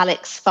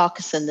Alex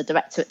Farquharson, the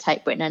director at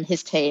Tate Britain, and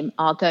his team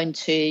are going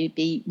to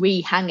be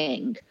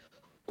rehanging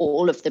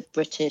all of the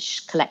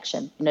British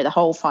collection, the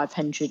whole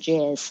 500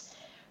 years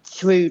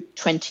through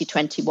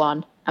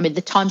 2021. I mean,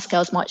 the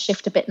timescales might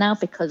shift a bit now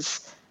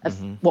because of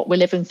what we're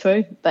living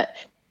through, but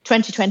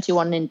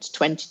 2021 into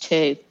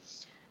 22,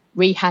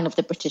 rehang of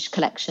the British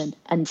collection.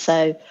 And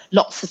so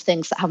lots of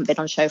things that haven't been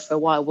on show for a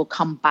while will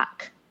come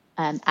back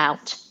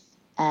out.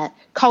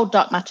 Cold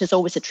dark matter is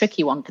always a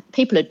tricky one.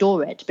 People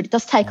adore it, but it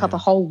does take up a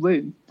whole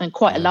room, and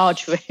quite a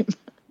large room.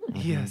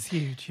 Yes,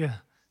 huge, yeah.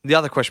 The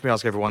other question we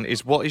ask everyone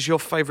is, what is your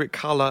favourite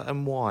colour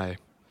and why?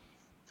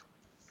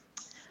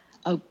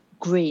 Oh,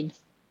 green.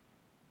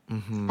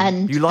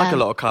 And You like a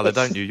lot of colour,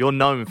 don't you? You're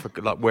known for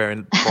like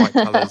wearing bright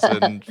colours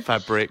and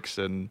fabrics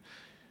and...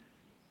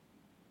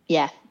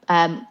 Yeah,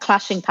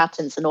 clashing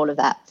patterns and all of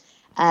that.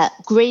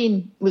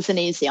 Green was an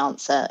easy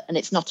answer, and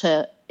it's not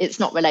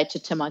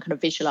related to my kind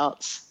of visual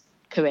arts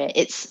career.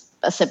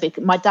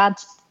 My dad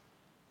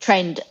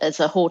trained as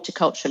a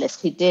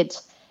horticulturalist. He did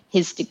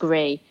his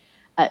degree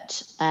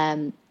at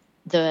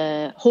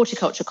the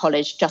horticulture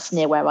college just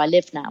near where I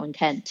live now in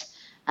Kent,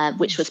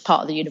 which was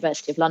part of the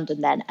University of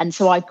London then. And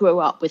so I grew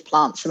up with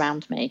plants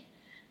around me.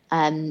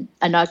 And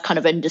I kind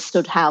of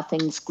understood how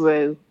things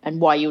grew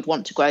and why you would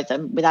want to grow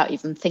them without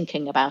even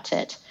thinking about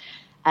it.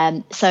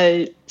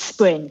 So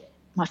spring,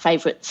 my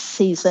favourite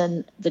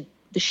season, the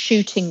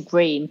shooting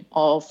green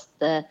of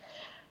the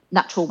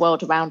natural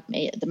world around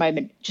me at the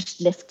moment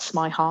just lifts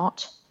my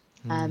heart.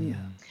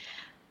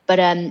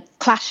 But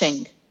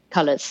clashing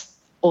colours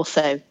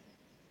also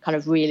kind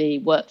of really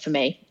work for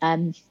me.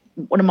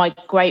 One of my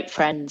great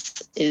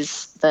friends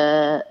is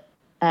the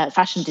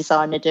fashion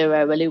designer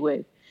Duro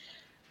Oluwu,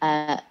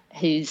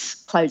 whose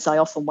clothes I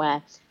often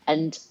wear.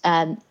 And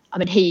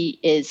he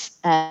is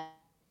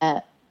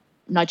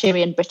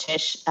Nigerian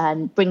British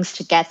and brings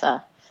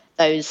together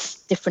those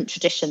different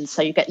traditions.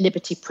 So you get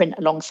Liberty print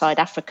alongside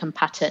African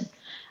pattern.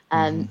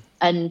 And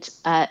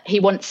he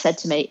once said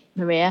to me,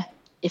 "Maria,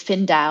 if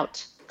in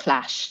doubt,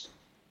 clash."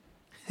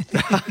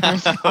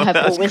 I have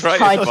always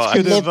tried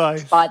to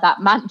live by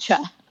that mantra.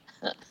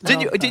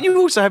 Didn't you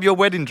also have your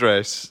wedding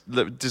dress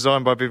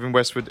designed by Vivienne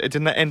Westwood?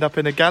 Didn't that end up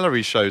in a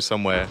gallery show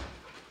somewhere?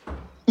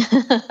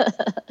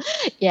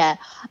 Yeah.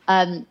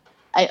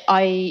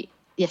 I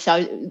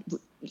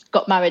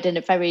got married in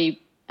a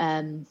very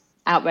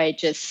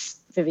outrageous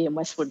Vivienne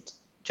Westwood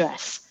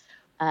dress,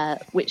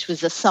 which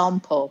was a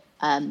sample.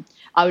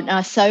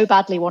 I so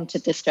badly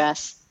wanted this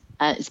dress.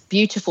 It's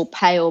beautiful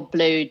pale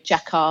blue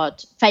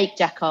fake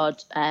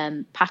jacquard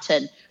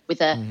pattern with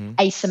a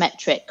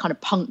asymmetric kind of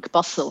punk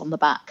bustle on the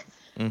back.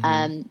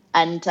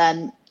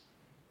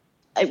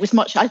 It was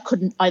much, I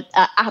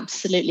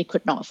absolutely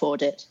could not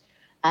afford it.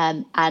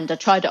 And I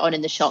tried it on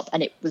in the shop,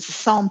 and it was a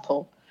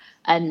sample.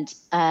 And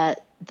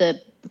the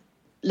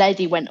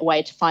lady went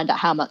away to find out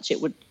how much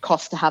it would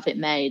cost to have it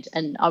made.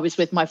 And I was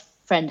with my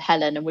friend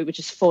Helen, and we were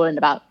just falling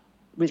about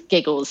with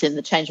giggles in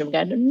the change room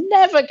going, "I'm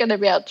never going to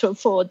be able to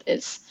afford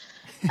this."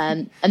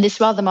 And this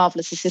rather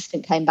marvellous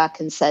assistant came back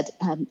and said,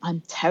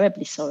 "I'm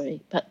terribly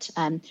sorry, but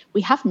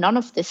we have none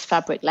of this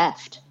fabric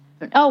left."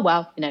 And, "Oh,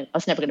 well, I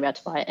was never going to be able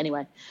to buy it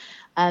anyway."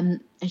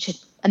 And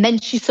then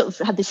she sort of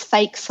had this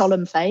fake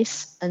solemn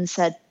face and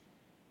said,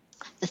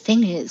 "The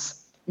thing is,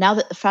 now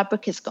that the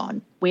fabric is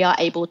gone, we are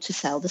able to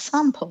sell the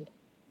sample."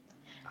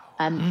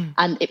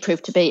 And it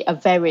proved to be a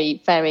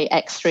very, very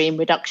extreme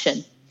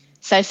reduction.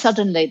 So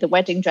suddenly the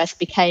wedding dress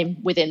became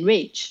within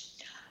reach.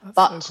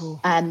 That's so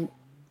cool.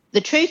 The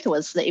truth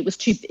was that it was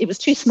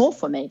too small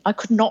for me. I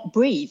could not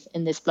breathe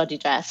in this bloody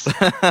dress,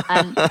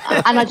 and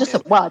I just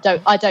thought, well,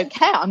 I don't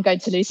care. I'm going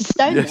to lose a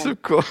stone. Yes, then.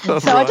 Of course. So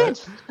right. I did,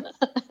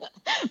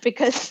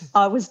 because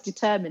I was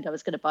determined I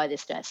was going to buy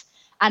this dress.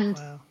 And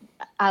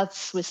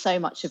as with so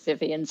much of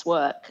Vivienne's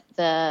work,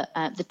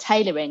 the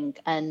tailoring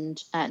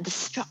and the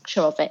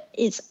structure of it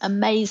is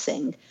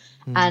amazing,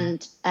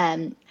 and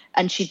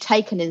she'd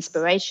taken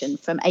inspiration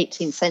from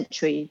 18th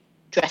century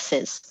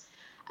dresses.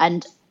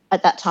 And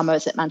at that time, I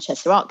was at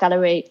Manchester Art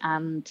Gallery,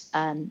 and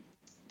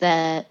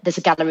there's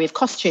a gallery of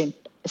costume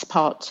as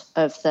part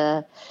of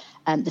the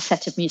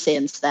set of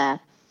museums there.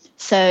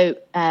 So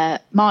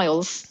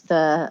Miles,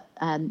 the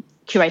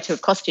curator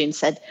of costume,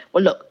 said,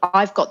 "Well, look,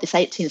 I've got this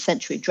 18th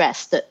century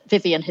dress that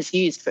Vivienne has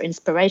used for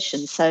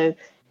inspiration. So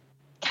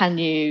can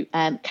you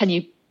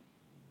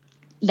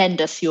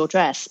lend us your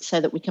dress so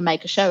that we can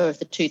make a show of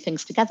the two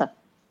things together?"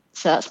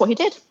 So that's what he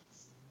did.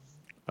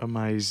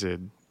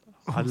 Amazing.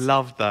 I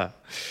love that.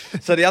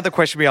 So the other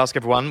question we ask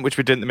everyone, which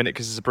we did in a minute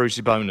because it's a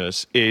Brucey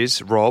bonus,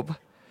 is, Rob?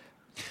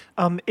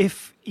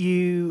 If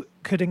you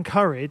could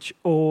encourage,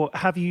 or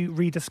have you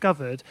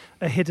rediscovered,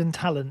 a hidden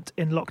talent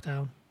in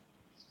lockdown?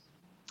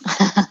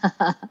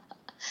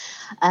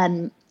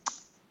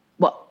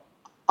 Well,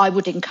 I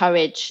would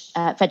encourage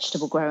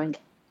vegetable growing.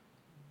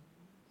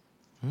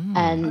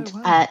 And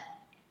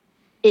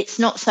it's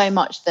not so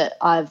much that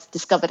I've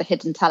discovered a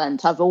hidden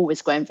talent. I've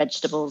always grown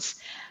vegetables,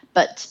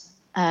 but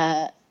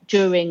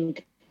during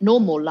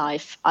normal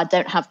life, I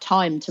don't have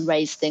time to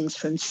raise things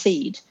from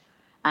seed.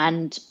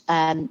 And,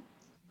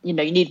 you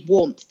need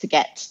warmth to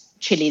get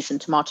chilies and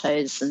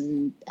tomatoes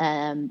and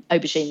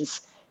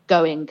aubergines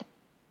going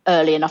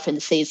early enough in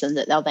the season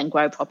that they'll then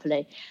grow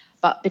properly.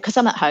 But because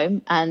I'm at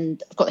home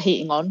and I've got the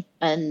heating on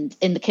and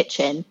in the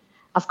kitchen,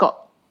 I've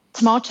got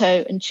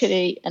tomato and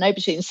chili and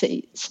aubergine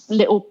seeds,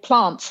 little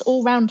plants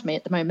all around me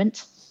at the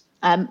moment.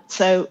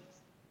 So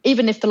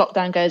even if the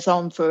lockdown goes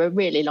on for a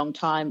really long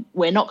time,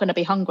 we're not going to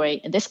be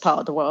hungry in this part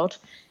of the world.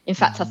 In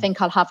fact, I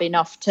think I'll have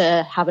enough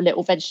to have a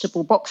little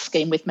vegetable box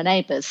scheme with my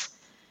neighbours.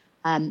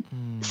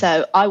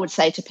 So I would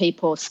say to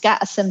people,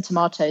 scatter some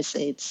tomato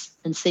seeds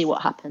and see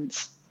what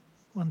happens.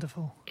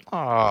 Wonderful.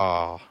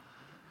 Oh,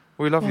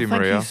 we love you,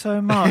 Thank Maria. you so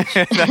much.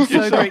 It's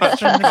so great to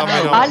spend the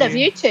time with I love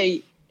you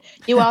too.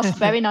 You asked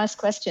very nice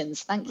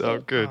questions. Thank you. Oh,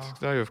 good.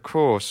 No, of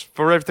course.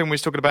 For everything we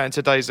was talking about in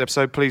today's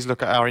episode, please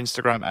look at our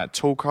Instagram at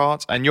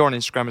TalkArt. And you're on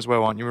Instagram as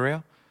well, aren't you,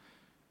 Maria?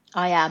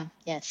 I am,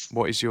 yes.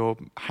 What is your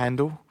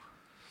handle?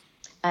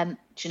 Do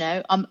you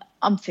know,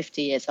 I'm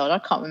 50 years old. I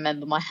can't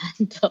remember my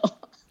handle.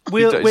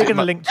 We're going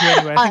to link to you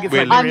anyway. I think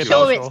it's I'm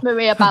sure it's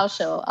Maria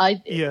Balshaw.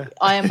 I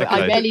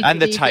rarely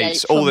and the deviate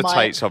Tates, all the from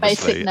Tates, my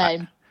obviously. Basic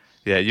name.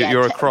 Yeah,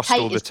 you're across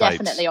Tate all the is Tates.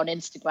 Definitely on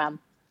Instagram.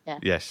 Yeah.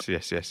 Yes.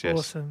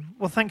 Awesome.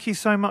 Well, thank you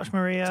so much,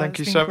 Maria. Thank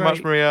you It's so been much,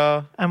 great.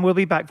 Maria. And we'll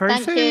be back very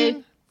Thank soon.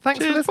 you. Thanks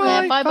Cheers, for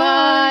listening.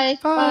 Bye.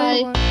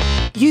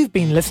 Bye. You've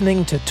been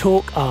listening to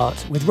Talk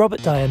Art with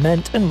Robert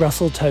Diament and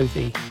Russell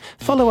Tovey.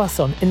 Follow us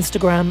on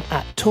Instagram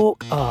at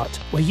Talk Art,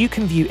 where you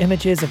can view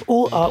images of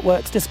all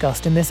artworks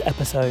discussed in this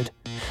episode.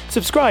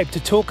 Subscribe to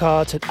Talk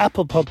Art at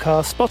Apple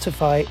Podcasts,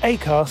 Spotify,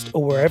 Acast,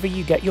 or wherever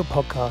you get your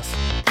podcasts.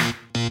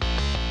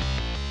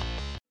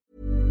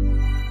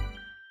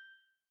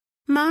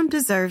 Mom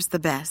deserves the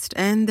best,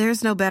 and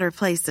there's no better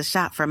place to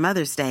shop for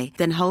Mother's Day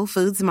than Whole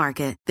Foods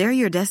Market. They're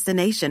your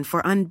destination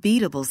for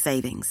unbeatable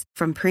savings,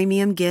 from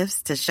premium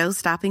gifts to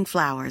show-stopping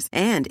flowers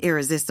and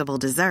irresistible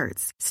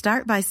desserts.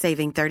 Start by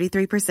saving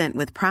 33%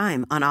 with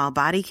Prime on all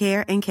body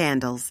care and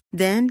candles.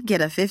 Then get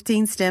a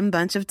 15-stem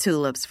bunch of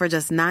tulips for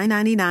just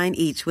 $9.99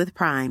 each with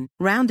Prime.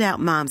 Round out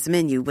Mom's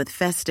menu with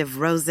festive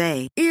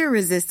rosé,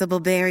 irresistible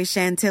berry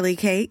chantilly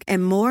cake,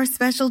 and more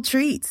special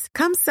treats.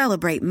 Come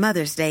celebrate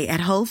Mother's Day at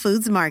Whole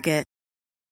Foods Market.